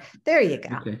more. There you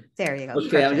go. Okay. There you go. Okay.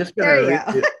 Perfect. I'm just going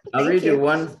to read you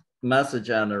one message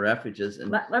on the refuges.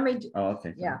 And let me.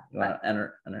 Okay. Yeah. You want to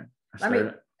enter. Let me.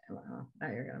 Now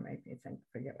you're going to make me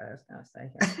forget what I was going to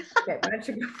say here. Okay.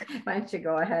 Why don't you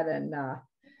go ahead and,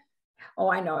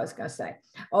 I know I was going to say,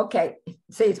 okay,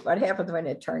 see what happens when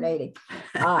you turn 80.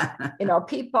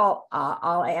 People,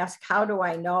 I'll ask, how do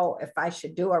I know if I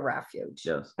should do a refuge?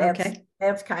 Yes.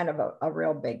 That's kind of a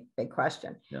real big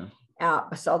question. Yeah.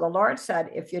 So the Lord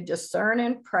said, if you discern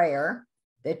in prayer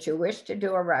that you wish to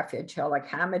do a refuge, he'll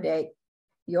accommodate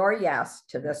your yes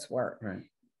to this work. Right.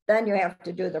 Then you have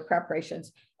to do the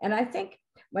preparations. And I think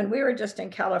when we were just in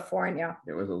California,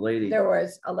 there was a lady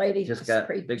just got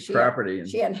big property.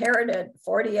 She inherited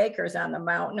 40 acres on the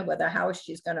mountain with a house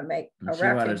she's going to make a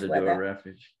refuge with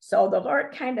it. So the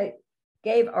Lord kind of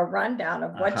gave a rundown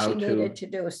of what she needed to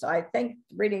do. So I think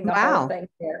reading the whole thing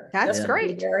here. That's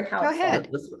great. Very helpful. Go ahead.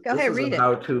 Go ahead, read it.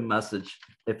 How-to message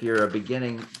if you're a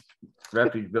beginning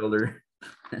refuge builder.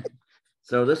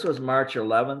 So this was March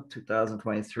 11th,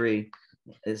 2023.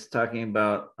 It's talking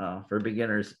about for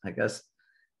beginners, I guess.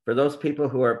 For those people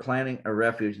who are planning a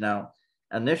refuge now,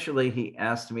 initially he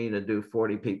asked me to do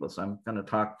 40 people. So I'm going to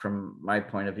talk from my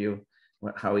point of view.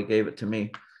 how he gave it to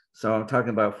me. So I'm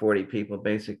talking about 40 people,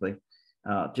 basically.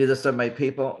 Jesus said, my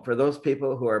people, for those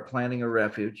people who are planning a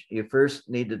refuge, you first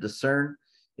need to discern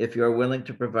if you're willing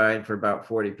to provide for about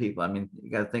 40 people. I mean, you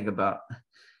got to think about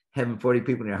having 40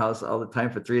 people in your house all the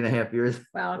time for 3.5 years.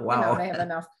 Well, wow. They have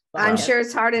enough. I'm sure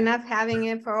it's hard enough having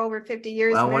it for over 50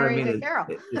 years. Well, what I married mean to Carol.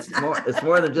 it's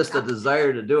more than just a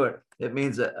desire to do it. It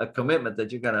means a commitment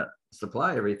that you got to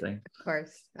supply everything. Of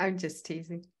course. I'm just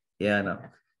teasing. Yeah, I know.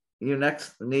 You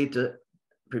next need to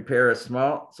prepare a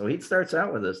small, so he starts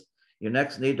out with this. You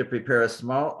next need to prepare a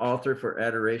small altar for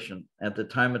adoration. At the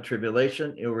time of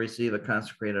tribulation, you'll receive a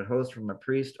consecrated host from a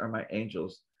priest or my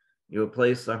angels. You will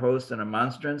place the host in a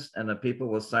monstrance, and the people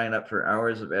will sign up for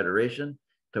hours of adoration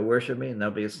to worship me, and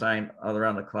there'll be a sign all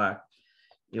around the clock.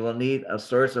 You will need a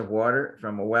source of water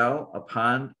from a well, a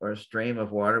pond, or a stream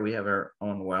of water. We have our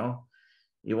own well.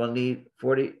 You will need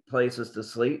 40 places to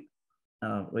sleep,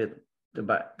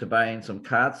 to buying some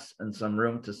cots and some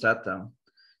room to set them.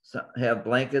 So have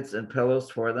blankets and pillows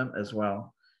for them as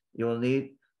well. You will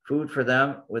need food for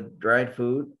them with dried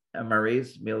food,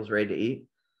 MREs, meals ready to eat,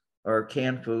 or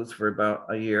canned foods for about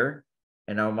a year.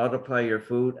 And I'll multiply your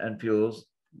food and fuels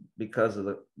because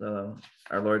of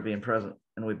our Lord being present,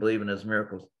 and we believe in his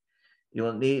miracles. You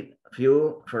will need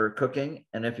fuel for cooking,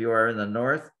 and if you are in the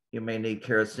north, you may need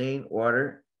kerosene,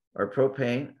 water, or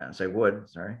propane.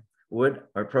 Wood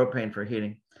or propane for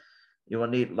heating. You will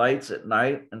need lights at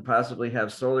night and possibly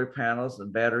have solar panels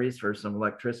and batteries for some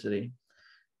electricity.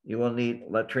 You will need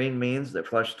latrine means that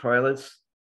flush toilets,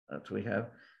 that's what we have,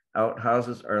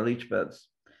 outhouses or leach beds.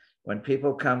 When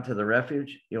people come to the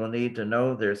refuge, you will need to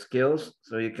know their skills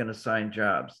so you can assign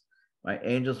jobs. My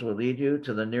angels will lead you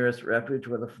to the nearest refuge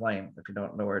with a flame, if you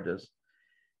don't know where it is.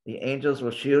 The angels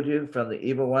will shield you from the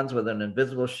evil ones with an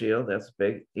invisible shield. That's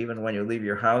big. Even when you leave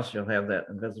your house, you'll have that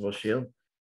invisible shield.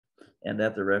 And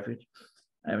at the refuge,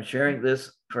 I'm sharing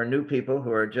this for new people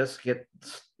who are just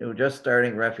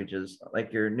starting refuges,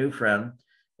 like your new friend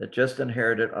that just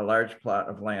inherited a large plot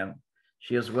of land.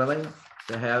 She is willing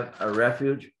to have a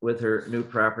refuge with her new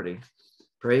property.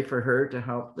 Pray for her to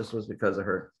help. This was because of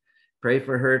her. Pray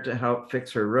for her to help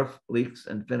fix her roof leaks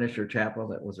and finish her chapel.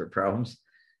 That was her problems.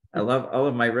 I love all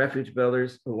of my refuge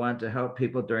builders who want to help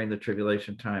people during the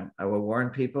tribulation time. I will warn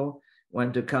people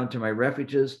when to come to my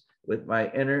refuges with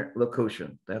my inner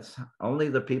locution. That's only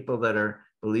the people that are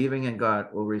believing in God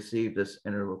will receive this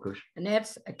inner locution. And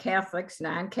that's Catholics,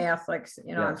 non-Catholics,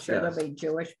 yes, I'm sure there'll be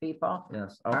Jewish people.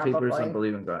 Yes, all probably. People who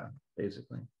believe in God,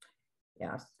 basically.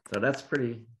 Yes. So that's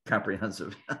pretty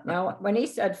comprehensive. Now, when he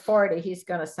said 40, he's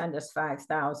going to send us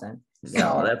 5,000. So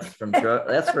no,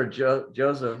 that's for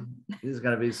Joseph. He's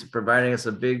going to be providing us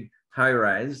a big high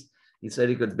rise. He said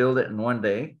he could build it in one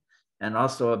day, and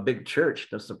also a big church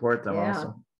to support them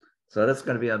also. So that's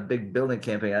going to be a big building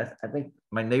campaign. I think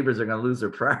my neighbors are going to lose their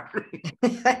property.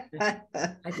 I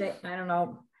don't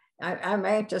know. I'm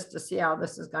anxious to see how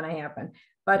this is going to happen.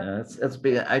 But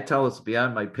yeah, I tell it's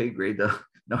beyond my pay grade to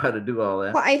know how to do all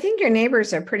that. Well, I think your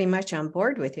neighbors are pretty much on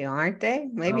board with you, aren't they?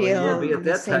 Maybe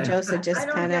St. Joseph just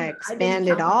kind of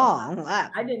expanded all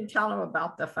up. I didn't tell them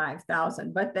about the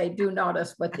 5,000, but they do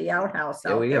notice with the outhouse.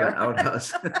 Yeah, we have an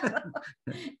outhouse.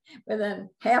 Within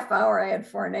half hour, I had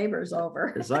 4 neighbors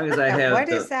over. As long as I have. What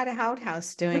is that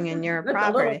outhouse doing in your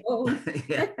property?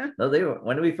 Yeah, no,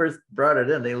 when we first brought it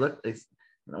in,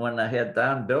 when I had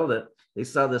Don build it, they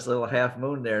saw this little half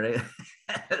moon there.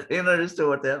 They understood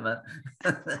what that meant.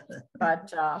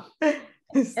 But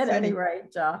at any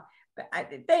rate,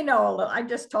 they know a little. I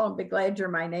just told them, be glad you're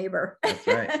my neighbor. That's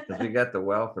right, because we got the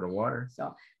well for the water.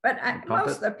 So, but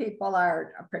most of the people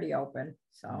are pretty open.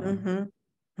 So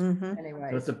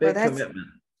anyway, so it's a big commitment.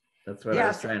 That's what I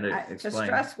was trying to explain. To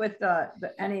stress with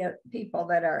any people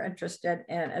that are interested,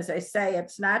 and as I say,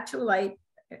 it's not too late.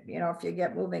 If you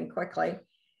get moving quickly.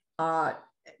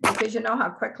 Because you know how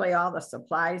quickly all the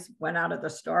supplies went out of the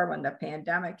store when the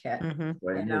pandemic hit.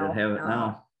 Well, you don't have it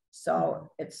now.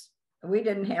 So we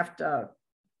didn't have to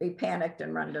be panicked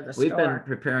and run to the store. We've been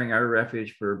preparing our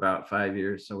refuge for about 5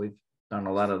 years, so we've done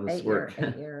a lot of this work.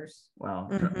 8 years. Wow.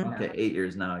 Okay, 8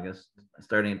 years now, I guess.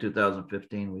 Starting in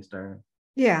 2015, we started.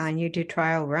 Yeah, and you do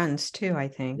trial runs too, I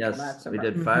think. Yes, we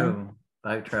did 5 of them.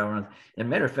 5 trial runs. And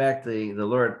matter of fact, the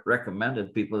Lord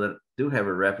recommended people that do have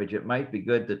a refuge, it might be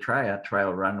good to try a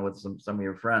trial run with some of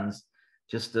your friends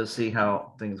just to see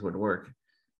how things would work.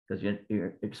 Because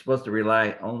you're supposed to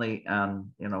rely only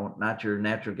on, not your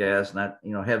natural gas, not,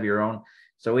 have your own.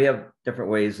 So we have different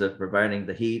ways of providing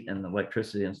the heat and the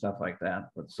electricity and stuff like that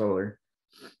with solar.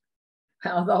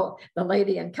 Although the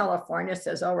lady in California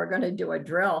says, oh, we're going to do a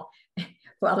drill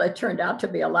Well, it turned out to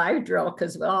be a live drill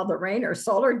because all the rain or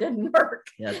solar didn't work.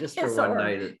 Yeah, just for So one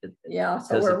night. Yeah,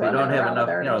 so Because we're if you don't running have around enough,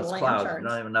 with our you know, it's little clouds, you lanterns.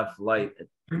 don't have enough light, it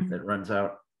runs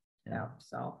out. Yeah,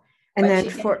 so. And but then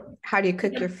she how do you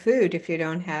cook your food if you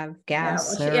don't have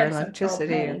gas well, she or had some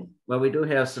electricity? propane. Well, we do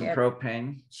have some She had-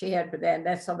 propane. She had, but then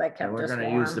that's so that And kept we're us going to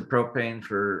warm. use the propane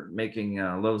for making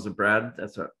loaves of bread.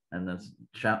 That's what, and this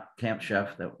camp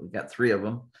chef that we've got 3 of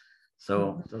them.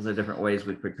 So those are different ways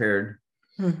we prepared.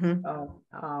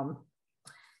 Oh,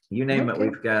 You name it, Okay.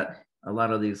 we've got a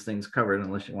lot of these things covered,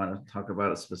 unless you want to talk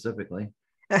about it specifically.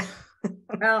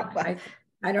 well,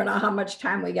 I don't know how much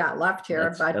time we got left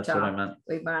here, but that's what I meant.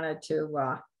 we wanted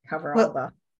to cover Well, all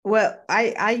the. Well,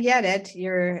 I get it.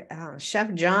 You're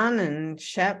Chef John and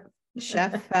Chef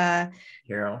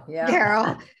Carol. Yeah.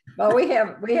 Carol. Well, we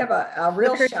have a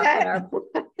real Look at chef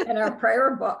in our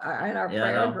prayer book, in our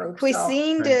prayer group.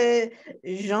 Cuisine de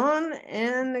John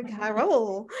and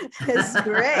Carol is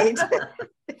great.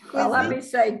 Well, let me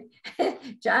say,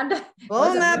 John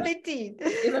Bon appetit.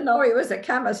 Even though he was a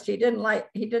chemist, he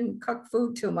didn't cook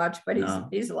food too much, but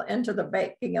he's into the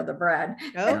baking of the bread.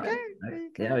 Okay.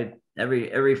 Yeah,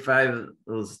 every 5 of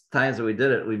those times that we did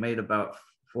it, we made about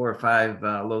 4 or 5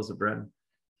 loaves of bread.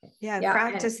 Yeah,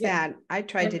 practice that. I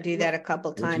tried to do that a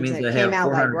couple times. Which means and I it came have out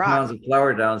like 400 rock. pounds of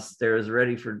flour downstairs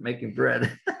ready for making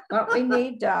bread. What we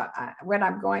need, what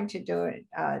I'm going to do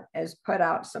is put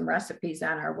out some recipes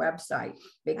on our website,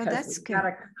 because we've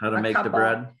got how to make the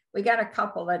bread. We got a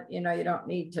couple that, you don't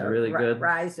need to really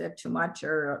rise it too much,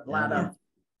 or a lot of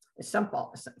the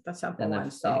simple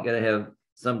ones. So you got to have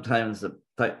sometimes the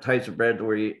types of bread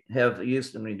where you have the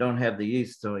yeast and you don't have the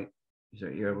yeast, so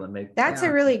you're able to make. That's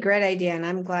a really great idea, and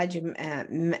I'm glad you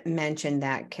mentioned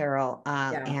that, Carol,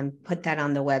 and put that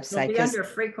on the website. It'll be under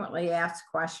frequently asked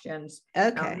questions.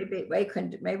 Okay,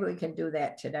 maybe we can do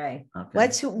that today. Okay.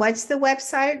 What's the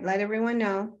website? Let everyone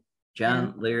know.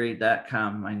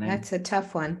 JohnLeary.com. My name. That's a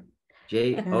tough one.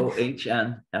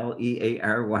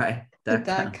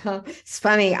 JohnLeary.com. It's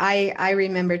funny. I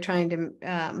remember trying to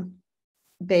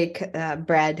bake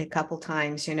bread a couple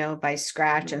times, by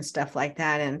scratch and stuff like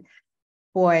that, and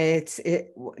boy,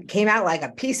 it came out like a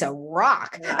piece of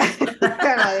rock.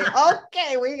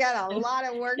 Okay, we got a lot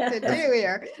of work to do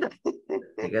here. You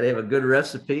got to have a good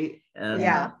recipe. And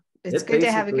it's good to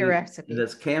have a good recipe.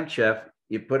 This Camp Chef,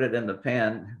 you put it in the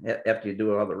pan after you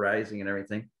do all the rising and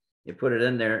everything. You put it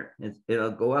in there,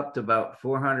 it'll go up to about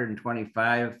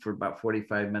 425 for about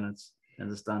 45 minutes. And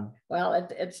it's done. Well,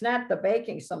 it's not the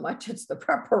baking so much; it's the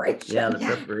preparation. Yeah, the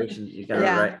preparation. You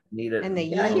gotta knead it and the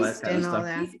yeast and all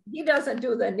that. He doesn't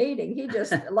do the kneading; he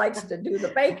just likes to do the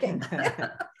baking.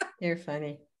 You're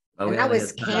funny. Oh, and that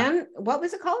was what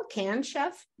was it called? Camp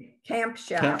Chef. Camp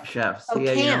Chef. Camp Chef.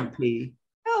 Camp. CAMP.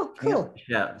 Oh, cool. Camp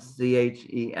Chef.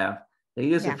 CHEF. They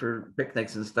use it for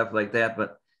picnics and stuff like that.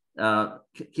 But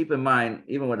keep in mind,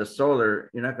 even with a solar,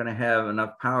 you're not going to have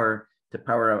enough power to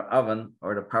power an oven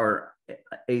or to power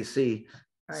AC.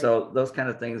 Right. So those kind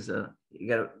of things you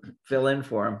got to fill in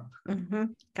for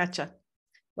them. Gotcha.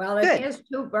 Well, it has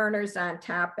 2 burners on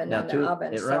top and then the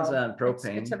oven. It runs on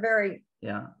propane. It's a very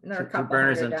 2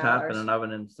 burners on top and an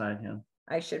oven inside.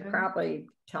 I should probably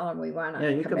tell them we want to.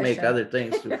 Yeah, you can make other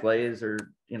things, souffles or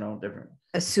different.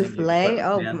 A souffle.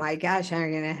 Oh my gosh,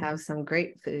 I'm gonna have some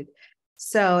great food.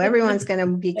 So everyone's going to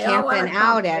be camping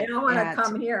out at. They don't want to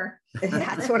come here.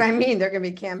 That's what I mean. They're going to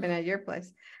be camping at your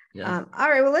place. Yes. All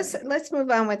right. Well, let's move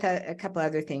on with a couple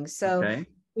other things. So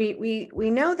we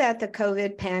know that the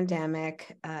COVID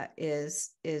pandemic is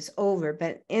over,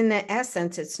 but in the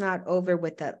essence, it's not over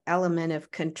with the element of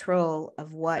control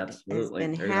of what has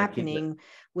been happening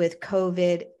with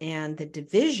COVID and the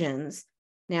divisions.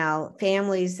 Now,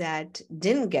 families that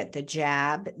didn't get the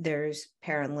jab, there's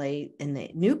apparently in the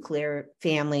nuclear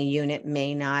family unit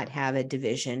may not have a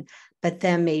division, but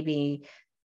then maybe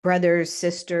brothers,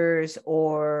 sisters,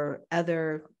 or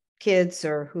other kids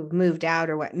or who've moved out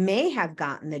or what may have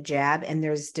gotten the jab, and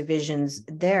there's divisions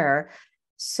there.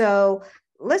 So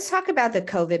let's talk about the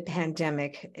COVID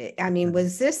pandemic. I mean,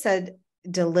 was this a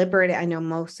deliberate? I know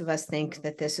most of us think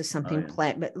that this is something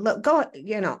planned, but look,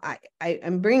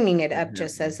 I'm bringing it up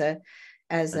just as a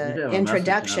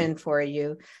introduction for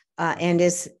you, and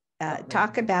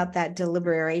talk about that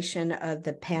deliberation of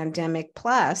the pandemic,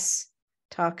 plus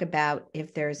talk about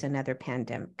if there's another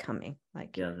pandemic coming.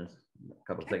 There's a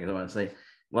couple of things I want to say.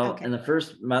 Well, in the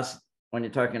first month, when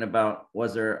you're talking about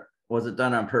was it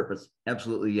done on purpose?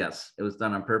 Absolutely, yes, it was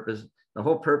done on purpose. The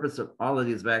whole purpose of all of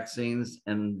these vaccines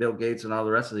and Bill Gates and all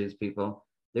the rest of these people,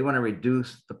 they want to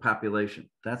reduce the population.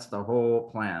 That's the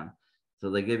whole plan. So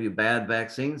they give you bad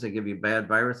vaccines, they give you bad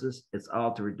viruses. It's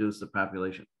all to reduce the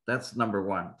population. That's number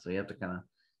one. So you have to kind of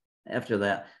after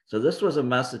that. So this was a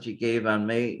message he gave on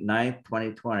May 9th,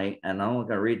 2020, and I'm only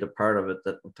going to read the part of it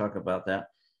that we'll talk about that.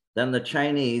 Then the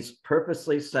Chinese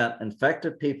purposely sent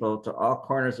infected people to all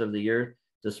corners of the earth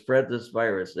to spread this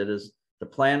virus. It is the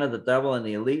plan of the devil and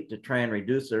the elite to try and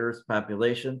reduce the Earth's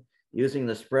population using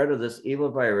the spread of this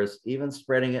evil virus, even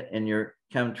spreading it in your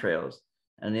chemtrails.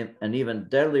 And an even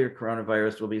deadlier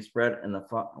coronavirus will be spread in the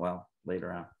fall, well,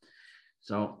 later on.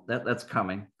 So that's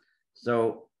coming.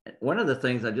 So one of the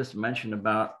things I just mentioned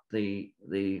about the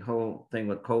whole thing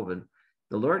with COVID,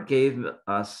 the Lord gave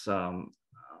us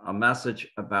a message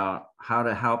about how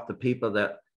to help the people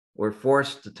that were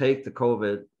forced to take the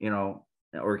COVID,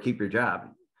 or keep your job.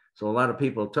 So a lot of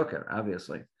people took it,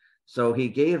 obviously. So he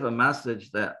gave a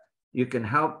message that you can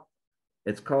help.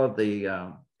 It's called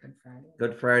the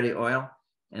Good Friday oil.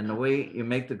 And the way you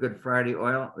make the Good Friday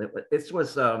oil, it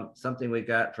was something we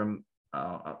got from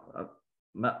a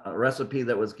recipe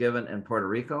that was given in Puerto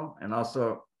Rico, and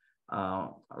also a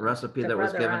recipe that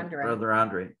was given Brother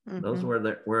Andre. Mm-hmm. Those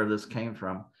were where this came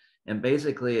from. And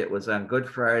basically it was on Good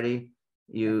Friday.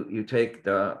 You take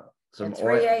some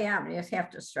 3 a.m. You just have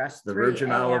to stress the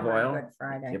virgin olive oil. Good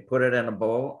Friday. You put it in a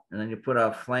bowl, and then you put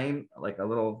a flame, like a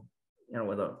little,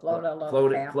 with a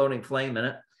floating flame in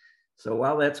it. So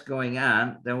while that's going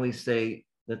on, then we say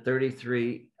the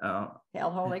 33 Hail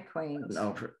Holy Queens.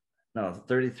 No,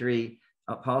 33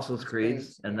 Apostles'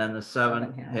 Creeds, and then the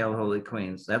 7 Hail Holy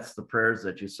Queens. That's the prayers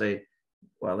that you say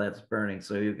while that's burning.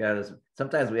 So you got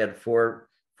sometimes we had four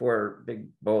big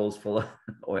bowls full of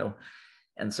oil.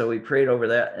 And so we prayed over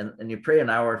that, and you pray an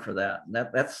hour for that. And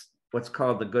that's what's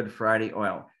called the Good Friday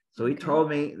oil. So he told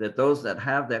me that those that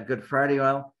have that Good Friday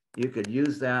oil, you could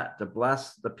use that to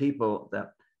bless the people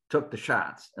that took the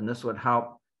shots. And this would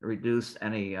help reduce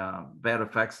any bad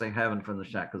effects they have from the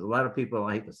shot. Because a lot of people,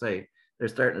 I hate to say, they're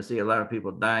starting to see a lot of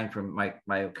people dying from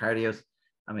myocarditis.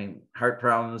 I mean, heart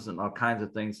problems and all kinds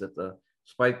of things that the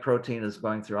spike protein is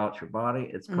going throughout your body.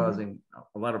 It's causing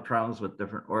a lot of problems with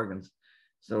different organs.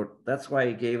 So that's why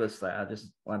he gave us that. I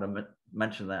just want to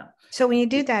mention that. So when you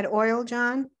do that oil,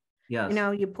 John, yes,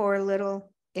 you pour a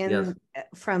little in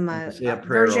from a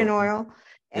virgin oil.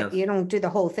 Yes. You don't do the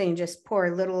whole thing, just pour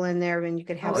a little in there, and you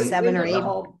could have 7 or 8.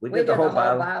 We did the whole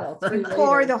bottle.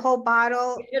 Pour the whole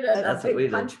bottle. We did a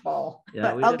big punch bowl.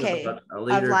 Yeah, but, okay,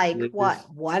 of like what,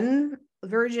 1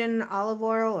 virgin olive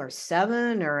oil or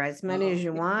 7 or as many as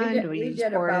you want? We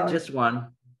did about just 1.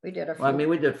 We did a few. Well, I mean,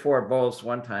 we did 4 bowls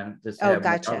one time.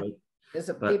 Gotcha.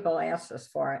 Because people asked us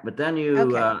for it. But then you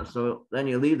then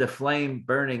you leave the flame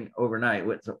burning overnight.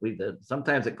 Which we did.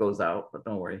 Sometimes it goes out, but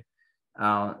don't worry.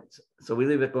 So we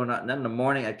leave it going out, and then in the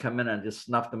morning I come in and just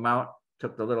snuffed them out,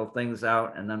 took the little things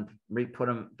out, and then re-put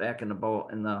them back in the bowl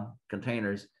in the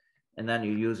containers, and then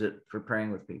you use it for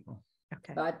praying with people.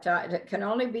 Okay. But it can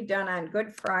only be done on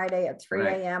Good Friday at 3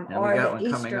 a.m. or the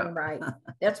Eastern Rite.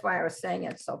 That's why I was saying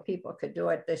it, so people could do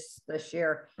it this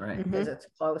year, right? Because it's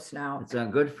close now. It's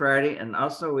on Good Friday, and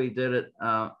also we did it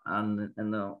in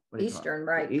the Eastern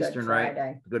Rite. Eastern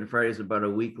Rite. Good Friday is about a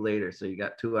week later, so you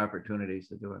got 2 opportunities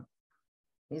to do it.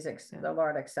 The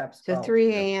Lord accepts. So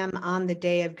 3 a.m. on the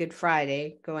day of Good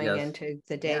Friday, going into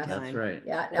the daytime. That's right.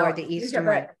 Yeah, or the Eastern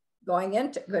Rite. Going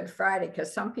into Good Friday,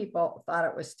 because some people thought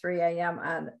it was 3 a.m.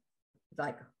 on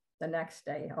like the next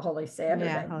day, Holy Saturday.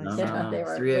 Yeah, no. They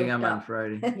were 3 a.m. on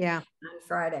Friday. Yeah, on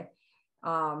Friday.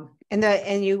 And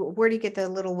where do you get the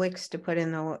little wicks to put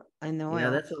in the oil? Yeah,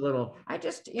 that's a little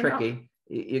tricky.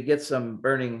 You get some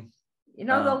burning. The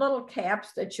little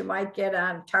caps that you might get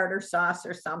on tartar sauce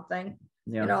or something.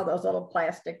 Yeah. Those little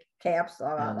plastic caps.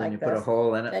 And then you put a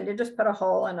hole in it. And you just put a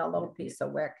hole in a little piece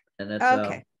of wick. And it's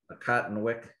a cotton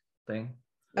wick thing.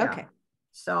 Yeah. Okay.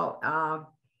 So,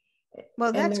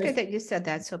 well, that's good that you said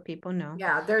that so people know.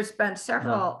 Yeah, there's been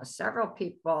several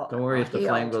people. Don't worry if the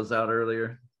flame goes out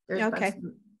earlier.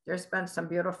 There's been some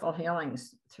beautiful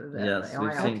healings through that. Yes,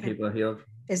 we've seen people healed.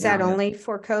 Is that only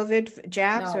for COVID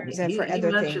jabs, or is that for other things?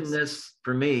 He mentioned this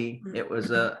for me. It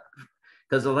was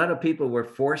because a lot of people were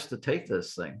forced to take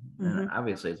this thing, and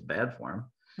obviously it's bad for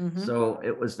them. So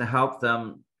it was to help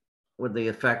them with the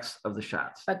effects of the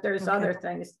shots. But there's other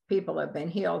things people have been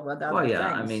healed with. Other things.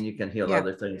 I mean, you can heal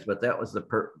other things, but that was the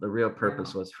real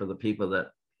purpose was for the people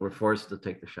that were forced to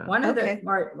take the shot. One of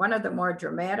the more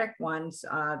dramatic ones,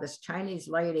 this Chinese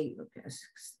lady,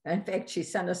 in fact, she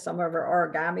sent us some of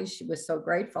her origami. She was so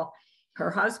grateful. Her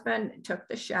husband took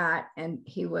the shot, and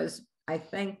he was, I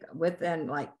think, within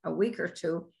like a week or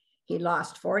 2, he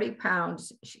lost 40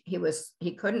 pounds.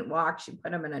 He couldn't walk. She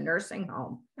put him in a nursing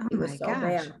home. He was so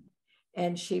bad.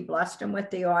 And she blessed him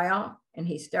with the oil, and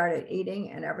he started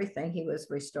eating and everything. He was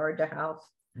restored to health.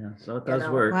 Yeah, so it does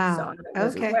work. Wow. So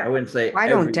Okay. I wouldn't say I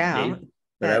don't every doubt day,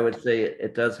 but I would say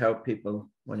it does help people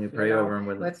when you pray over them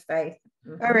with faith.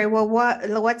 All right. Well,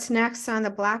 what's next on the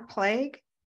Black Plague?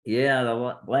 Yeah,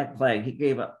 the Black Plague. He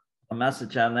gave a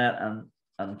message on that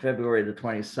on February the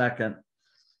 22nd.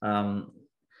 I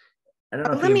don't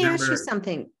know if Let you me remember. ask you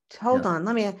something. Hold on.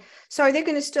 So are they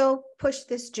going to still push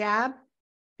this jab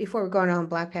before we're going on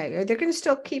Black Plague? Are they going to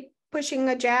still keep pushing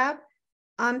a jab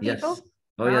on people? Yes.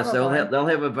 Oh yes, they'll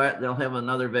have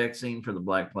another vaccine for the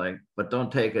Black Plague, but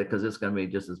don't take it because it's going to be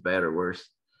just as bad or worse.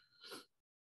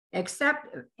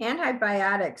 Except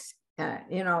antibiotics,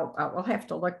 we'll have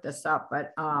to look this up,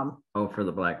 but for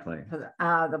the Black Plague. For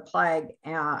the plague,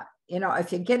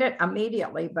 if you get it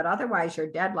immediately, but otherwise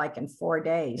you're dead like in 4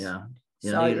 days. Yeah.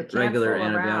 So you can't regular fool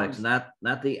antibiotics, around.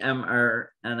 not the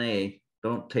mRNA.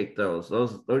 Don't take those.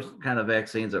 Those kind of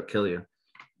vaccines will kill you.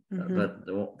 But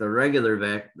the regular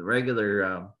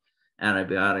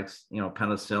antibiotics,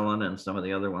 penicillin and some of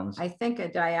the other ones. I think a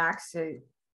dioxy.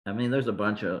 I mean, there's a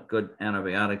bunch of good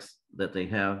antibiotics that they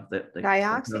have that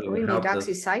dioxy. We mean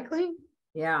doxycycline.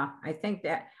 Yeah, I think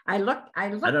that I looked. I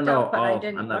don't know. Up, but I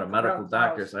didn't. I'm not a medical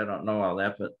doctor, so I don't know all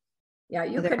that. But yeah,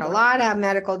 there are a lot of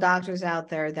medical doctors out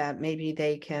there that maybe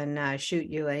they can shoot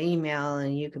you an email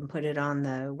and you can put it on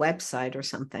the website or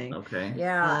something. Okay.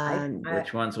 Yeah.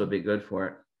 Which ones would be good for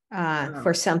it?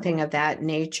 For something of that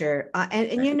nature.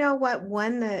 And you know what?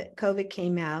 When the COVID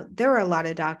came out, there were a lot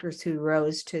of doctors who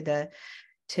rose to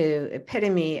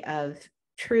epitome of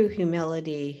true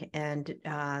humility and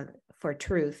for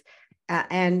truth,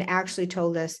 and actually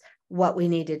told us what we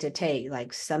needed to take.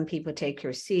 Like some people take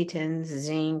quercetins,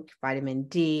 zinc, vitamin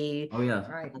D. Oh yeah,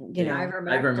 right.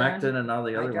 Ivermectin and all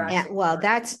the other ones. And, well,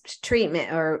 that's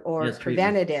treatment or yes,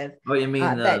 preventative. Oh, you mean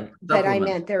but I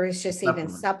meant there was just even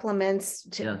supplements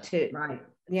to right.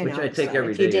 Which I take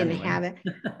every if day. You didn't anyway. have it,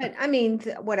 but I mean,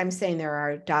 what I'm saying, there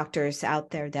are doctors out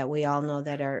there that we all know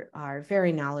that are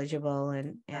very knowledgeable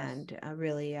and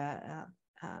really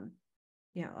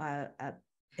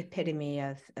epitome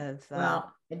of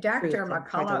well, Dr.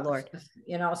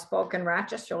 McCullough, spoke in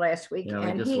Rochester last week. Yeah,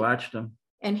 and we just watched him.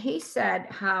 And he said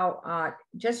how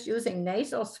just using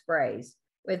nasal sprays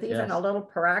with even a little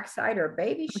peroxide or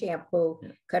baby shampoo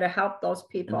could have helped those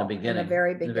people in the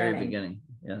very beginning.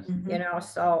 Yes.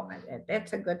 So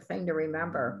that's a good thing to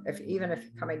remember. Even if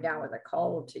you're coming down with a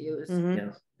cold, to use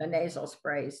the nasal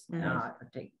sprays to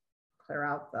clear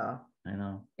out the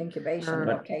incubation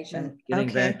location.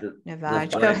 Getting back to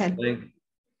go ahead. Big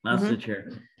message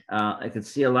here. I could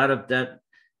see a lot of debt.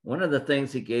 One of the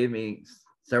things he gave me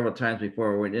several times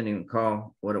before, we didn't even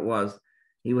call what it was.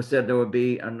 He said there would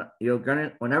be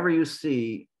whenever you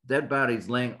see dead bodies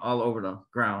laying all over the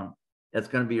ground, that's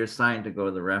going to be your sign to go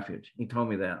to the refuge. He told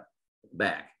me that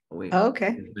back a week.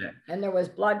 Okay. And there was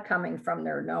blood coming from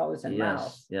their nose and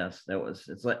mouth. Yes, that was.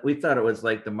 It's like we thought it was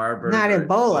like the Marburg. Not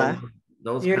Ebola.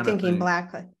 Those You're thinking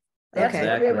Black. That's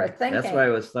what we were thinking. That's why I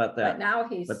always thought that. But now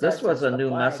But this was a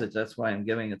new message. That's why I'm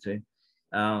giving it to you.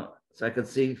 So I could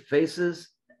see faces.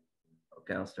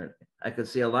 Okay, I'll start. I could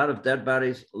see a lot of dead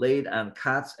bodies laid on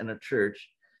cots in a church.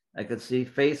 I could see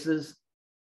faces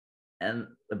and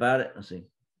the body. Let's see.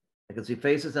 I could see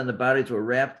faces and the bodies were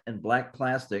wrapped in black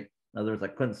plastic. In other words, I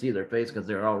couldn't see their face because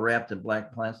they were all wrapped in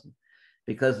black plastic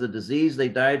because the disease they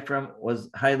died from was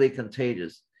highly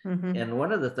contagious. And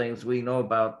one of the things we know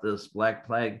about this Black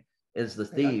Plague is the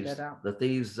thieves. The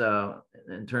thieves,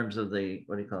 in terms of the,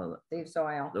 what do you call it? Thieves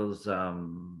oil. Those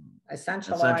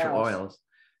essential oils.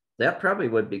 That probably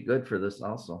would be good for this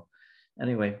also.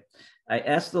 Anyway, I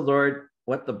asked the Lord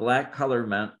what the black color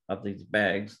meant of these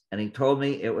bags, and he told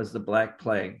me it was the Black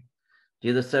Plague.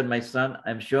 Jesus said, "My son,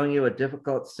 I'm showing you a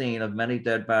difficult scene of many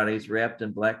dead bodies wrapped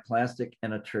in black plastic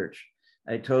in a church.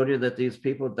 I told you that these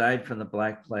people died from the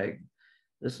Black Plague."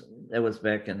 That was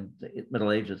back in the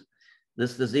Middle Ages.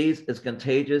 This disease is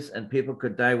contagious and people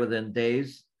could die within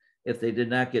days if they did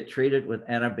not get treated with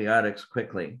antibiotics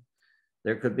quickly.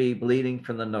 There could be bleeding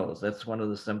from the nose. That's one of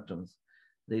the symptoms.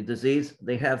 The disease,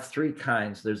 they have three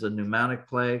kinds. There's a pneumonic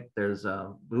plague, there's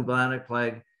a bubonic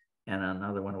plague, and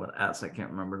another one with S. I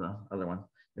can't remember the other one.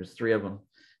 There's three of them.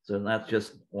 So not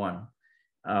just one.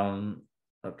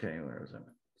 Okay, where is it?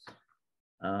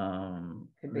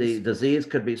 The disease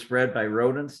could be spread by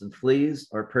rodents and fleas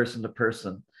or person to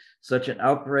person. Such an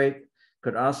outbreak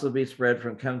could also be spread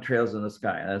from chemtrails in the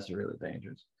sky. That's really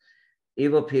dangerous.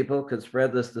 Evil people could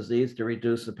spread this disease to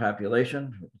reduce the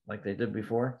population like they did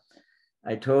before.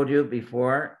 I told you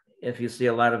before, if you see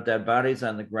a lot of dead bodies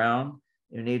on the ground,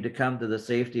 you need to come to the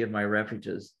safety of my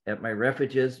refuges. At my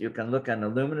refuges, you can look on the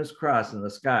luminous cross in the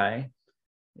sky.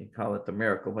 You call it the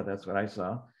miracle, but that's what I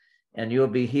saw. and you will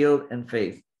be healed in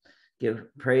faith. Give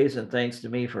praise and thanks to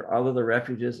me for all of the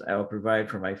refuges I will provide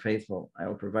for my faithful. I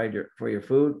will provide for your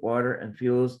food, water, and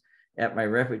fuels at my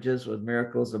refuges with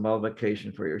miracles of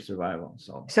multiplication for your survival.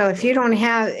 So if you don't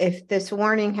have, if this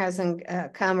warning hasn't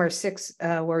come, or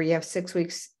where you have 6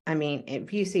 weeks, I mean,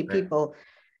 if you see people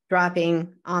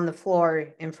dropping on the floor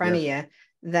in front of you,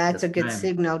 that's a good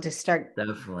signal to start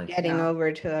getting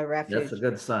over to a refuge. That's a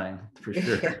good sign for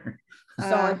sure.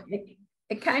 So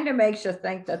it kind of makes you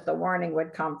think that the warning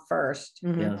would come first.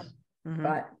 Yes.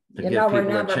 But to give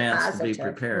people a chance to be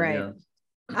prepared.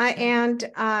 Right.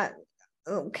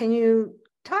 Can you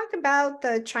talk about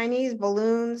the Chinese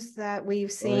balloons that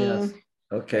we've seen? Oh, yes.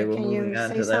 Okay, we'll move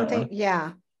on to that one.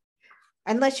 Yeah.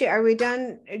 Unless are we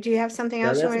done? Do you have something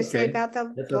else you want to say about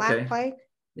the Black Plague?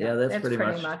 Yeah, that's pretty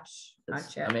much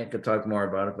it. I mean, I could talk more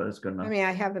about it, but it's good enough. I mean,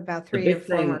 I have about 3 or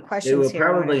 4 more questions. They will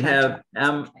probably have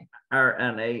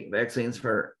mRNA vaccines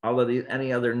for all of these,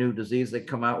 any other new disease they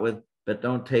come out with, but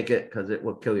don't take it because it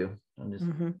will kill you. I'm just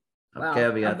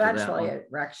caveat eventually it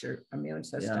wrecks your immune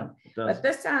system. Yeah, but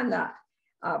this on the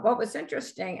what was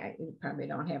interesting, you probably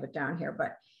don't have it down here,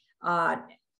 but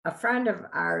a friend of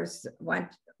ours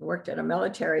worked at a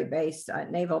military base,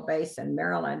 naval base in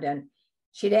Maryland, and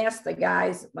she'd asked the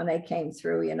guys when they came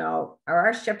through, are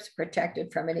our ships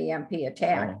protected from an EMP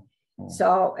attack?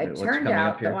 So it turned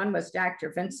out the one was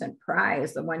Dr. Vincent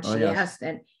Price, the one she asked,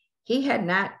 and he had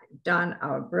not done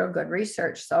a real good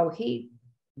research. So he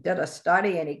did a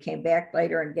study and he came back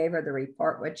later and gave her the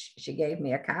report, which she gave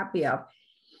me a copy of.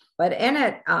 But in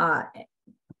it,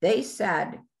 they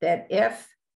said that if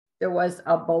there was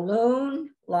a balloon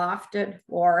lofted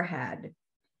warhead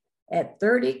at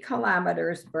 30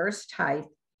 kilometers burst height,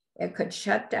 it could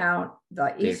shut down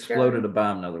the eastern. Exploded a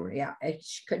bomb, in other words. Yeah, it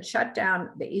could shut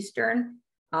down the eastern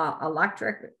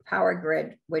electric power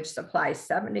grid, which supplies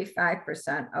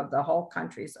 75% of the whole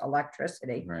country's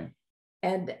electricity. Right.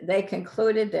 And they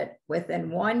concluded that within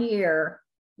 1 year,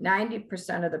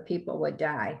 90% of the people would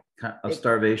die of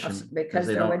starvation because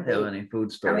they don't have any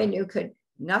food storage. I mean,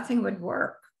 nothing would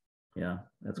work. Yeah,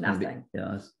 that's nothing.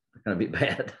 It's going to be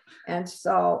bad. And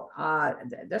so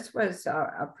this was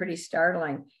pretty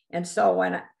startling. And so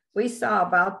when we saw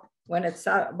about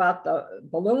the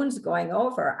balloons going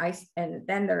over, and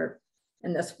then they're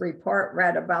in this report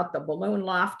read about the balloon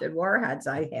lofted warheads,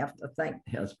 I have to think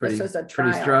it's pretty, this is a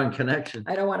pretty strong connection.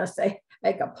 I don't want to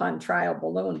make a pun, trial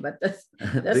balloon, but this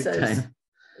is,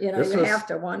 you have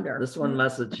to wonder. This one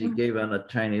message he gave on a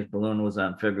Chinese balloon was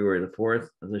on February the 4th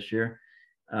of this year.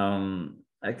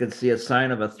 I could see a sign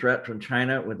of a threat from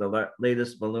China with the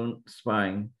latest balloon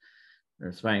spying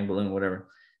balloon, whatever.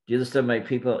 Jesus said, my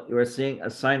people, you are seeing a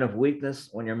sign of weakness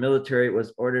when your military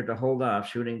was ordered to hold off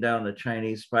shooting down the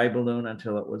Chinese spy balloon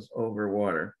until it was over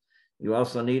water. You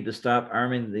also need to stop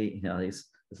arming this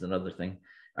is another thing,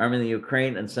 arming the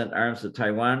Ukraine and send arms to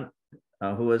Taiwan,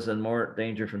 who is in more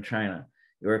danger from China.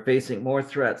 You are facing more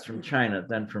threats from China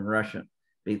than from Russia.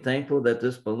 Be thankful that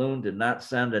this balloon did not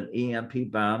send an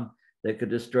EMP bomb that could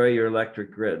destroy your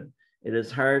electric grid. It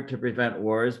is hard to prevent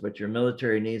wars, but your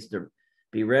military needs to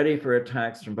be ready for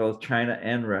attacks from both China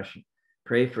and Russia.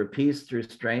 Pray for peace through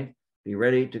strength. Be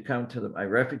ready to come to my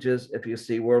refuges if you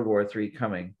see World War III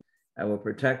coming. I will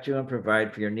protect you and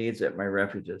provide for your needs at my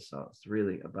refuges. So it's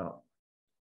really about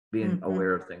being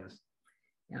aware of things.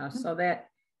 Yeah, so that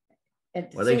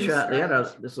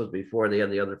this was before they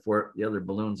had the other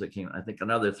balloons that came. I think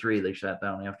another 3 they shot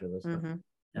down after this.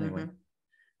 Anyway.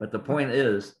 But the point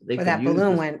is, that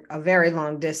balloon went a very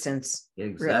long distance.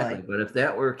 Exactly. Really. But if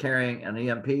that were carrying an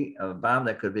EMP, a bomb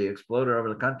that could be exploded over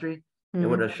the country, it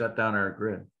would have shut down our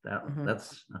grid.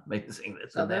 That's amazing.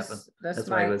 That's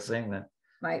why I was saying that.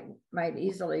 Might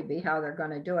easily be how they're going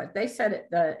to do it. They said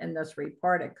in this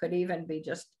report, it could even be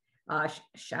just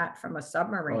shot from a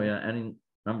submarine. Oh yeah, any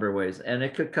number of ways. And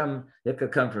it could come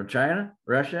from China,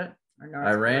 Russia,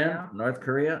 Iran, North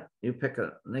Korea. You pick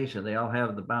a nation, they all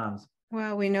have the bombs.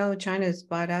 Well, we know China's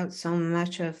bought out so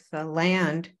much of the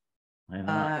land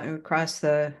across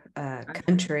the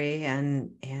country,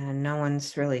 and no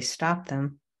one's really stopped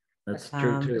them. That's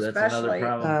true too. That's another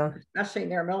problem. Especially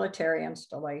their military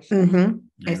installations.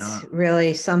 It's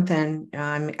really something.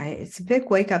 It's a big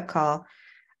wake-up call.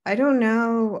 I don't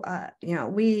know.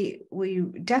 We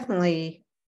definitely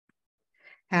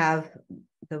have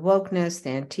the wokeness, the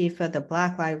Antifa, the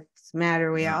Black Lives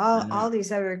Matter. We have all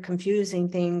these other confusing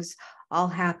things all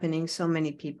happening. So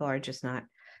many people are just not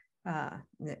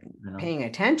paying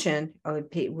attention.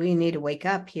 We need to wake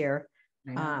up here.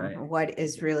 What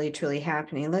is really truly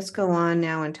happening. Let's go on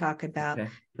now and talk about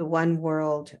the one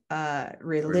world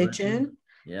religion.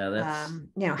 Yeah,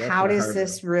 that's how does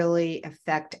this really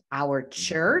affect our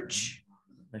church?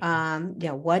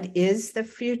 What is the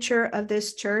future of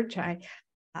this church?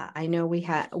 I know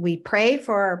we pray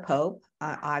for our Pope,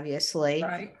 obviously.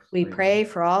 Right. We pray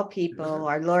for all people.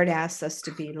 Our Lord asks us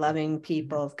to be loving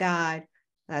people of God.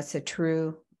 That's a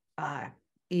true,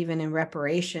 even in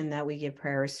reparation, that we give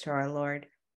prayers to our Lord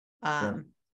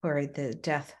for the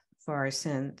death for our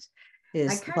sins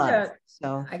is love.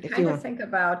 So I kind of think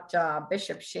about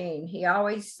Bishop Sheen. He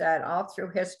always said all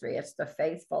through history, it's the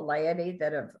faithful laity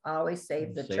that have always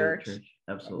saved the church.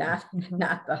 Absolutely.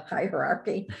 Not the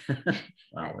hierarchy.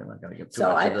 Well, we're not going to get too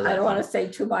so much I into that. don't want to say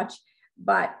too much,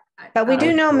 but we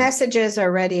do know messages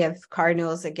already of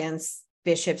cardinals against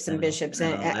bishops and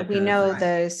we know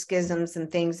the schisms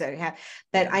and things that have,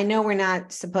 but I know we're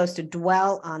not supposed to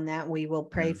dwell on that. We will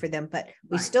pray for them, but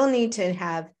we still need to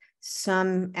have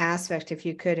some aspect, if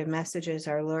you could, of messages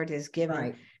our Lord has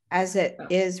given as it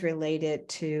is related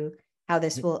to how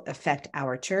this will affect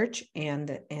our church and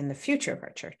the future of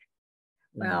our church.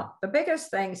 Well, the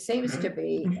biggest thing seems to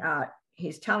be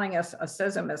he's telling us a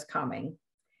schism is coming,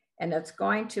 and it's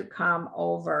going to come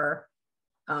over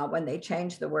when they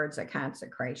change the words of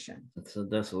consecration. It's a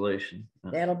desolation.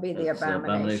 That'll be the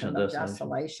abomination of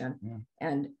desolation. Yeah.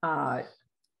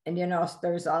 And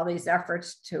there's all these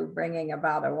efforts to bringing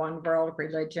about a one world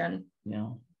religion. Yeah.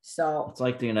 So it's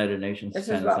like the United Nations. This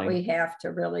is what we have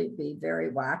to really be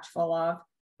very watchful of,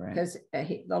 because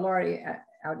the Lord,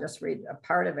 I'll just read a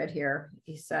part of it here.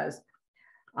 He says,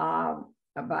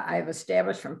 I've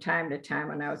established from time to time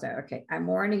when I was I'm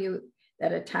warning you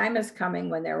that a time is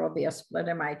coming when there will be a split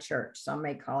in my church. Some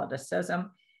may call it a schism.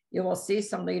 You will see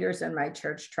some leaders in my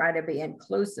church try to be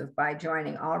inclusive by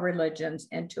joining all religions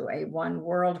into a one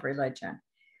world religion.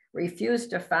 Refuse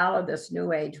to follow this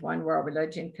new age one world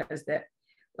religion, because that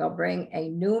will bring a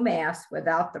new mass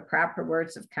without the proper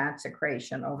words of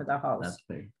consecration over the host.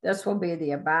 This will be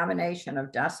the abomination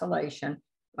of desolation,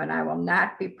 when I will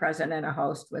not be present in a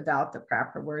host without the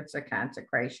proper words of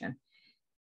consecration.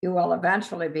 You will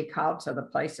eventually be called to the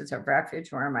places of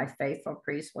refuge where my faithful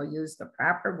priests will use the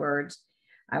proper words.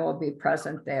 I will be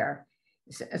present there.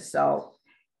 So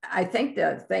I think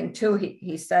the thing too,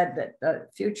 he said that the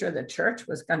future of the church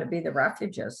was going to be the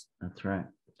refuges. That's right.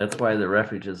 That's why the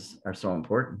refuges are so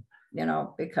important.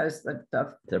 Because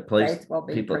the place faith will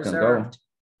be people preserved. Can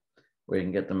go where you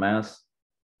can get the mass,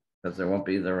 because there won't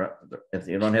be if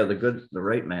you don't have the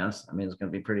right mass, I mean, it's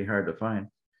going to be pretty hard to find.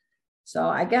 So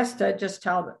I guess to just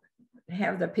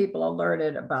have the people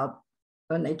alerted about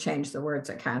when they change the words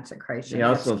of consecration. He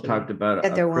also talked about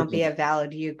that there won't be a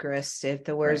valid Eucharist if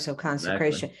the words of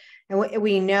consecration. Exactly. And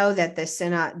we know that the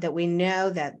synod, that we know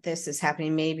that this is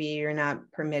happening. Maybe you're not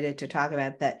permitted to talk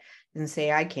about that and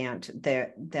say I can't.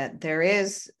 That there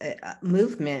is a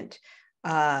movement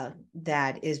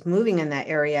that is moving in that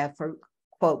area for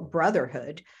quote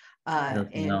brotherhood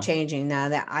and changing. Now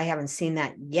that I haven't seen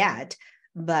that yet,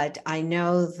 but I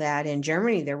know that in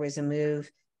Germany there was a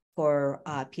move for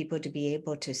people to be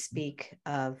able to speak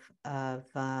of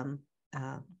and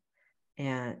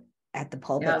at the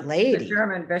pulpit laity. The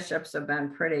German bishops have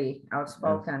been pretty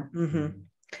outspoken. Mm-hmm.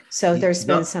 So there's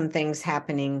been some things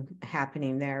happening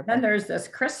there. Then there's this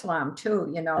Chrislam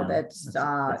too,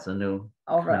 that's a new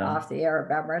off the Arab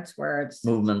Emirates, where it's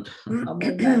movement. A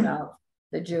movement of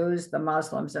the Jews, the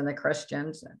Muslims, and the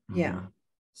Christians. Yeah.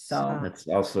 So it's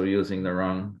also using the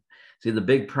wrong. See, the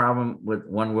big problem with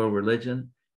one world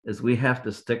religion is we have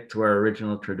to stick to our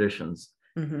original traditions,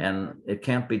 and it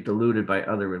can't be diluted by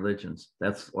other religions.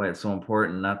 That's why it's so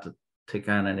important not to take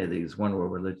on any of these one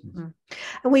world religions.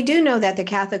 And we do know that the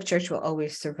Catholic Church will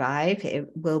always survive. It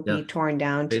will be torn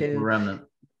down to remnant.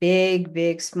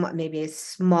 Big, small, maybe it's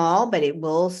small, but it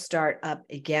will start up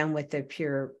again with the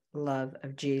pure love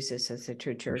of Jesus as the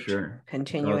true church. Sure.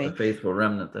 Continuing. The faithful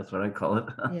remnant, that's what I call it.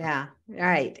 Yeah,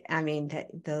 right. I mean,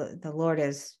 the Lord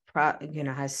has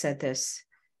said this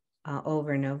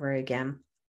over and over again.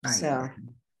 Right. So,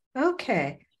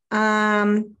 okay.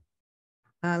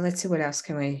 Let's see, what else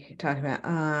can we talk about?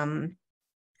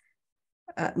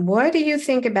 What do you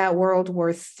think about World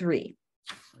War III?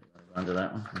 Onto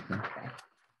that one. Okay.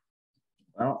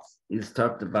 Well, he's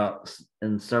talked about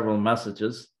in several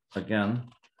messages again.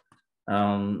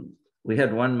 We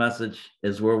had one message,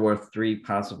 is World War III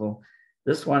possible?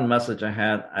 This one message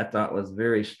I thought was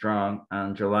very strong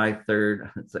on July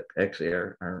 3rd. It's actually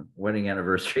our wedding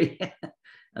anniversary.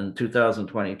 In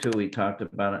 2022, we talked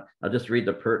about it. I'll just read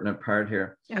the pertinent part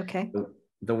here. Okay.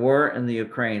 The war in the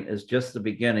Ukraine is just the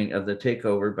beginning of the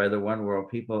takeover by the one world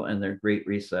people and their great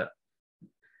reset.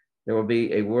 There will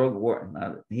be a world war.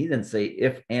 Now, he didn't say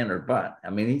if, and, or but. I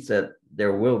mean, he said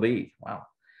there will be. Wow.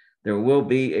 There will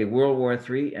be a World War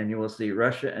III, and you will see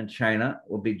Russia and China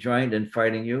will be joined in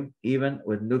fighting you, even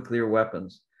with nuclear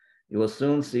weapons. You will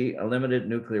soon see a limited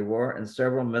nuclear war, and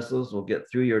several missiles will get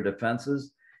through your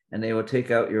defenses, and they will take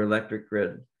out your electric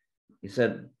grid. He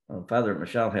said Father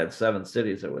Michelle had 7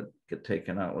 cities that would get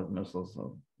taken out with missiles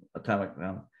of atomic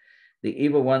bomb. The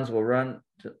evil ones will run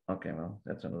to, okay, well,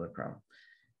 that's another problem.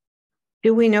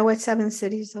 Do we know what 7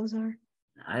 cities those are?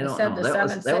 I don't know.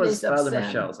 That was Father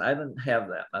Michelle's. I didn't have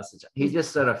that message. He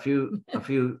just said a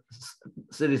few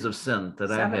cities of sin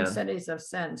that I had. 7 cities of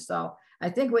sin. So I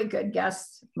think we could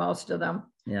guess most of them.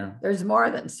 Yeah. There's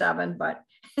more than 7, but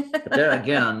there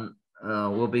again,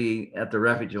 we'll be at the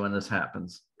refuge when this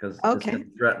happens, because it's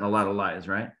threaten a lot of lives,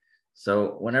 right?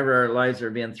 So whenever our lives are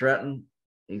being threatened,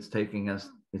 he's taking us.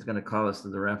 He's going to call us to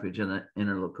the refuge in the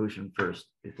interlocution first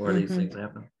before these things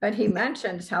happen. But he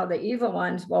mentions how the evil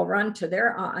ones will run to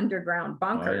their underground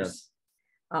bunkers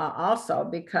also,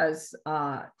 because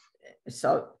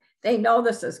so they know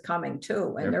this is coming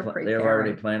too, and they're preparing. They're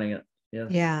already planning it.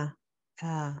 Yeah.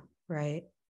 Right.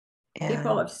 And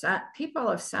people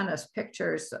have sent us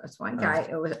pictures. It's one guy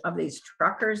of these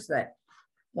truckers that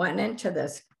went into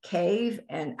this cave,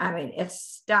 and I mean, it's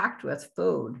stocked with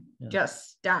food, just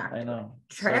stocked. I know.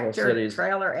 Tractor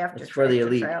trailer after it's for the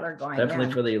elite. Trailer going Definitely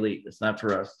in. for the elite. It's not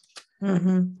for us.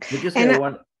 We just had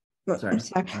one. Sorry.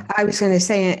 I was going to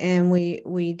say, and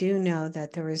we do know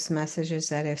that there was messages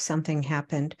that if something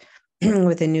happened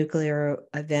with a nuclear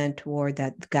event war,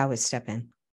 that God would step in.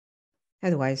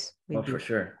 Otherwise, for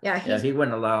sure. Yeah, he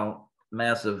wouldn't allow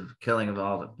massive killing of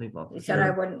all the people. He said,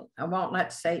 I won't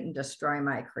let Satan destroy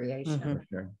my creation. For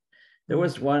sure. There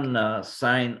was one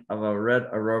sign of a red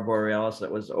aurora borealis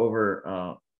that was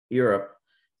over Europe,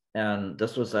 and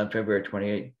this was on February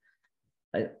 28th.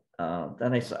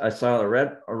 Then I saw a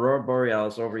red aurora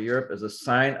borealis over Europe as a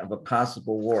sign of a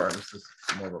possible war. This is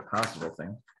more of a possible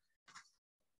thing.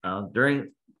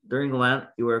 During Lent,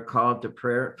 you were called to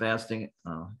prayer, fasting.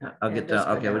 I'll get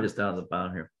down. Okay, we're just down at the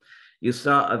bottom here. You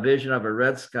saw a vision of a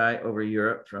red sky over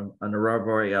Europe from an aurora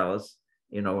borealis.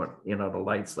 You know the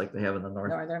lights like they have in the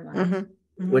north,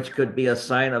 which could be a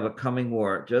sign of a coming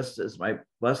war, just as my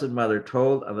Blessed Mother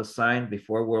told of a sign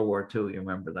before World War II. You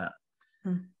remember that?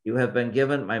 You have been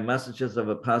given my messages of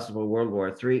a possible World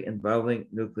War III involving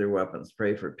nuclear weapons.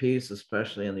 Pray for peace,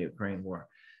 especially in the Ukraine war.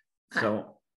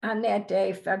 So on that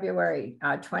day, February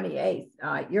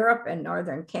 28th, Europe and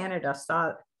northern Canada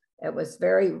saw it was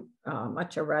very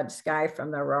much a red sky from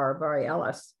the aurora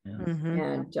borealis,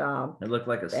 and it looked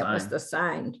like a sign. That was the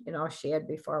sign, she had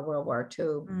before World War II.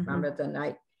 Remember the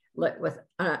night lit with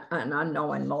an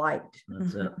unknown light.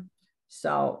 That's it.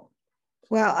 So,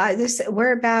 well,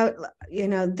 we're about. I'm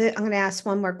going to ask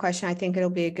one more question. I think it'll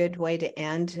be a good way to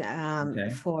end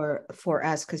for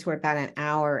us, because we're about an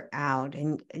hour out,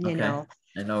 and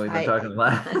I know we've been talking a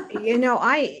lot.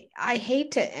 I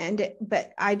hate to end it,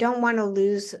 but I don't want to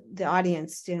lose the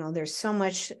audience. There's so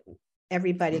much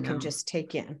everybody can just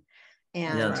take in.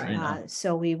 And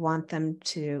so we want them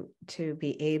to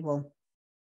be able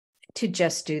to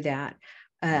just do that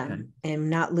and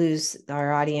not lose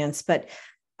our audience. But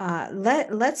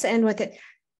let's end with it.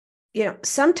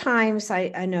 Sometimes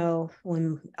I know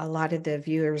when a lot of the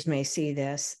viewers may see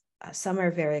this, some are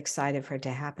very excited for it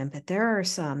to happen, but there are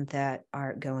some that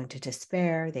are going to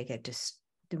despair. They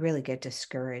really get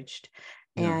discouraged,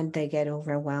 and they get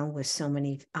overwhelmed with so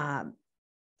many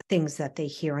things that they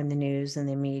hear in the news and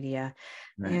the media.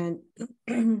 Right.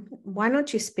 And why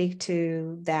don't you speak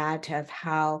to that, of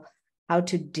how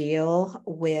to deal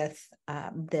with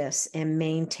this and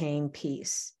maintain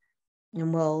peace?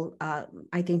 And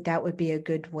I think that would be a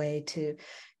good way to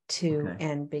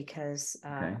end, because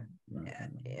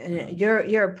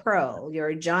you're a pro, you're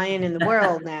a giant in the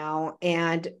world now,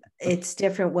 and it's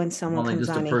different when someone comes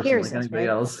on and hears us, right?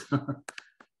 Else.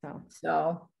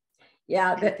 So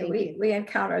yeah, we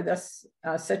encounter this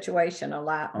situation a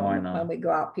lot. When we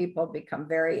go out, people become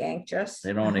very anxious.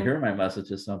 They don't want to hear my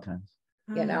messages sometimes.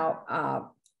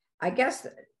 I guess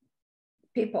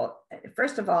people,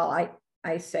 first of all,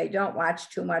 I say don't watch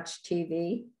too much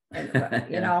TV. And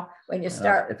when you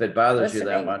start, if it bothers you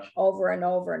that much over and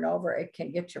over and over, it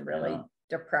can get you really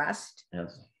depressed.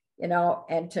 Yes.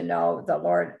 And to know the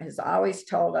Lord has always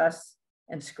told us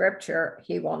in Scripture,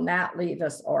 He will not leave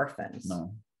us orphans.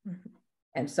 No.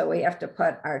 And so we have to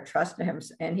put our trust in Him.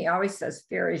 And He always says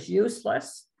fear is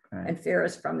useless, and fear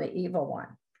is from the evil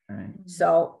one. Right.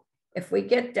 So if we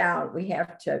get down, we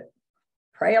have to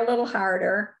pray a little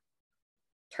harder,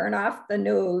 turn off the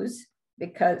news,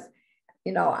 because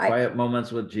quiet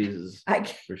moments with Jesus,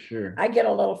 for sure. I get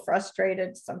a little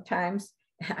frustrated sometimes,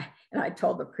 And I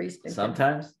told the priest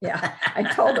sometimes.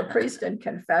 I told the priest in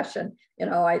confession,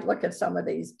 I look at some of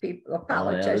these people, the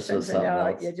politicians,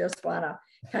 and you just want to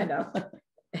kind of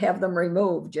have them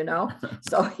removed,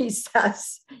 So he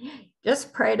says,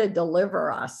 just pray to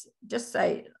deliver us. Just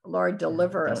say, Lord,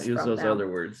 deliver us. Don't use from those them. other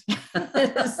words.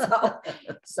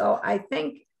 So I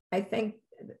think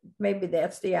maybe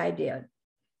that's the idea,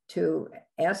 to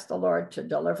ask the Lord to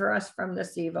deliver us from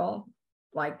this evil,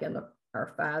 like in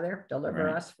our Father, deliver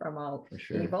us from all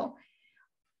evil,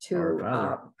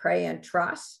 to pray and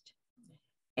trust,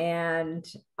 and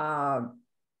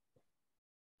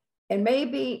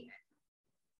maybe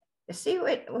see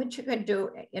what you can do,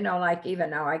 like even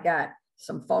now I got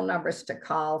some phone numbers to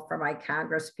call for my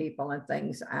Congress people and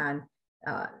things on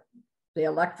the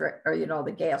electric, or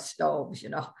the gas stoves.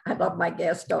 I love my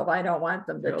gas stove. I don't want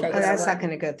them to take it. That's not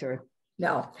going to go through.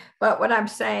 No, but what I'm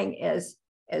saying is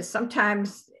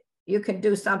sometimes you can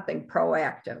do something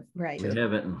proactive. Right. We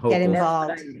have it in hope. Get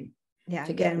involved. I mean, Yeah,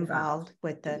 to get involved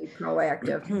with the be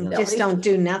proactive. just don't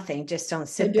do nothing. Just don't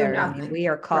sit there. I mean, we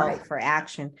are called Right. for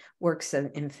action, works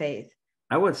in faith.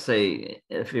 I would say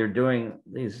if you're doing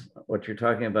what you're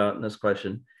talking about in this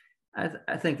question,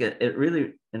 I think it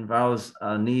really involves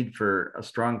a need for a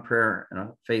strong prayer and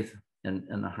a faith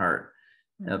in the heart.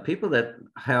 People that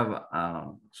have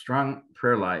a strong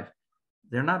prayer life,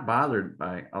 they're not bothered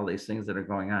by all these things that are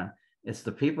going on. It's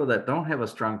the people that don't have a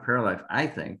strong prayer life, I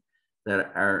think,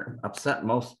 that are upset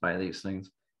most by these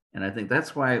things. And I think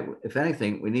that's why, if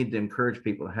anything, we need to encourage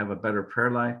people to have a better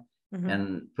prayer life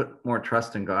and put more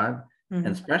trust in God. And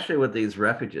especially with these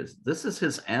refuges, this is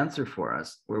his answer for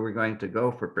us, where we're going to go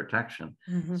for protection.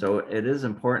 So it is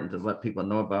important to let people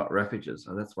know about refuges.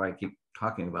 So that's why I keep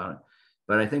talking about it.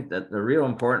 But I think that the real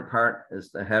important part is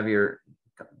to have your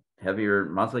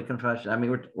monthly confession. I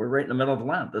mean, we're right in the middle of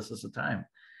Lent. This is the time.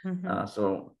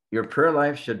 So your prayer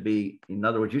life should be, in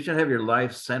other words, you should have your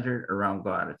life centered around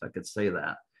God, if I could say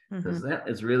that, because that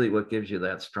is really what gives you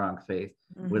that strong faith.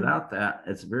 Without that,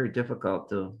 it's very difficult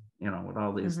to, with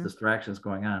all these distractions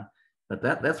going on. But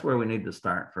that's where we need to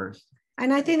start first.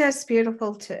 And I think that's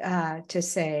beautiful to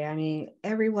say. I mean,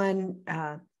 everyone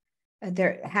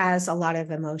there has a lot of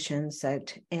emotions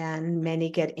and many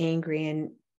get angry,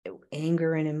 and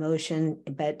anger and emotion,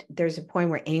 but there's a point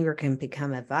where anger can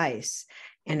become a vice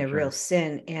and a real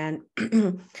sin. And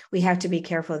we have to be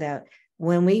careful that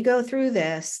when we go through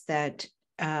this, that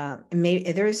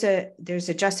maybe there's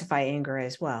a justify anger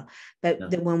as well, but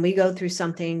that when we go through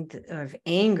something of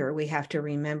anger, we have to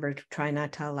remember to try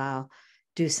not to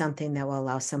do something that will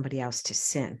allow somebody else to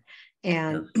sin,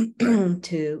 and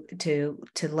to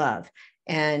love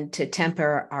and to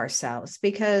temper ourselves,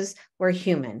 because we're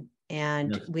human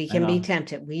and we can be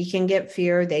tempted. We can get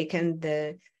fear. And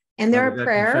there are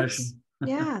prayers.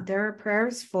 There are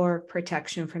prayers for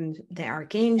protection from the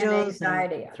archangels. And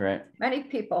anxiety. That's right. Many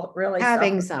people really have suffer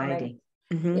anxiety.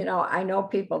 I know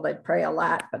people that pray a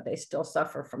lot, but they still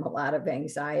suffer from a lot of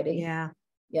anxiety. Yeah.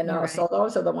 So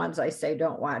those are the ones I say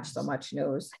don't watch so much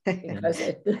news, because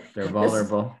they're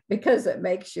vulnerable. Because it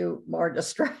makes you more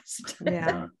distressed.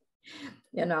 Yeah.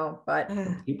 But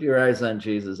keep your eyes on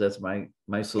Jesus. That's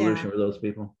my solution for those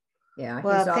people. Yeah.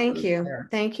 Well, thank you.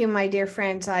 Thank you, my dear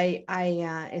friends.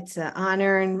 It's an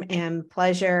honor and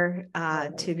pleasure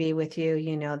to be with you.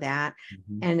 You know that.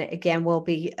 And again, we'll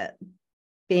be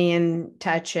in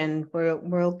touch, and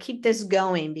we'll keep this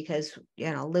going, because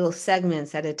little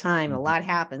segments at a time. A lot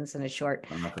happens in a short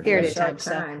period of time.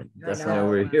 So that's why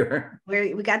we're here.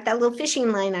 We got that little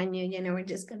fishing line on you. We're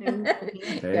just gonna.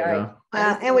 There you go.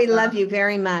 And we love you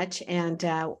very much, and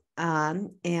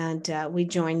we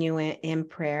join you in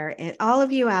prayer. And all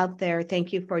of you out there,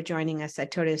 thank you for joining us at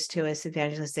Totus Tuus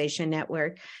Evangelization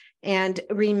Network. And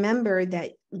remember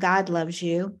that God loves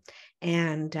you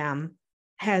and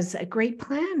has a great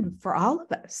plan for all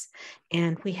of us.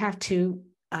 And we have to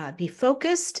be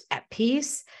focused, at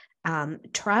peace,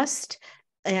 trust,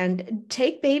 and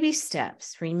take baby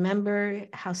steps. Remember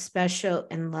how special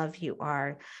and loved you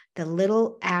are. The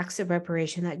little acts of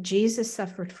reparation that Jesus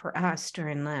suffered for us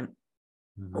during Lent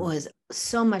was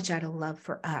so much out of love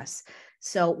for us.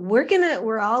 So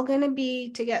we're all gonna be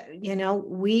together.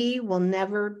 We will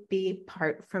never be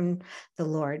apart from the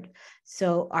Lord.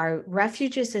 So our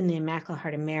refuge is in the Immaculate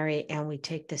Heart of Mary, and we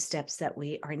take the steps that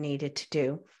we are needed to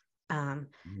do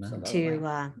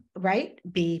to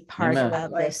be part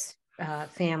of this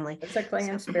family, physically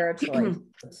and spiritually.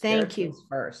 Thank you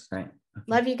first. Right.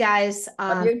 Love you guys.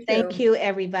 Thank you,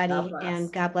 everybody.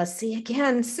 And God bless. See you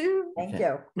again soon. Thank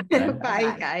you.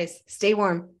 Bye, guys. Stay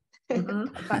warm.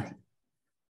 Bye.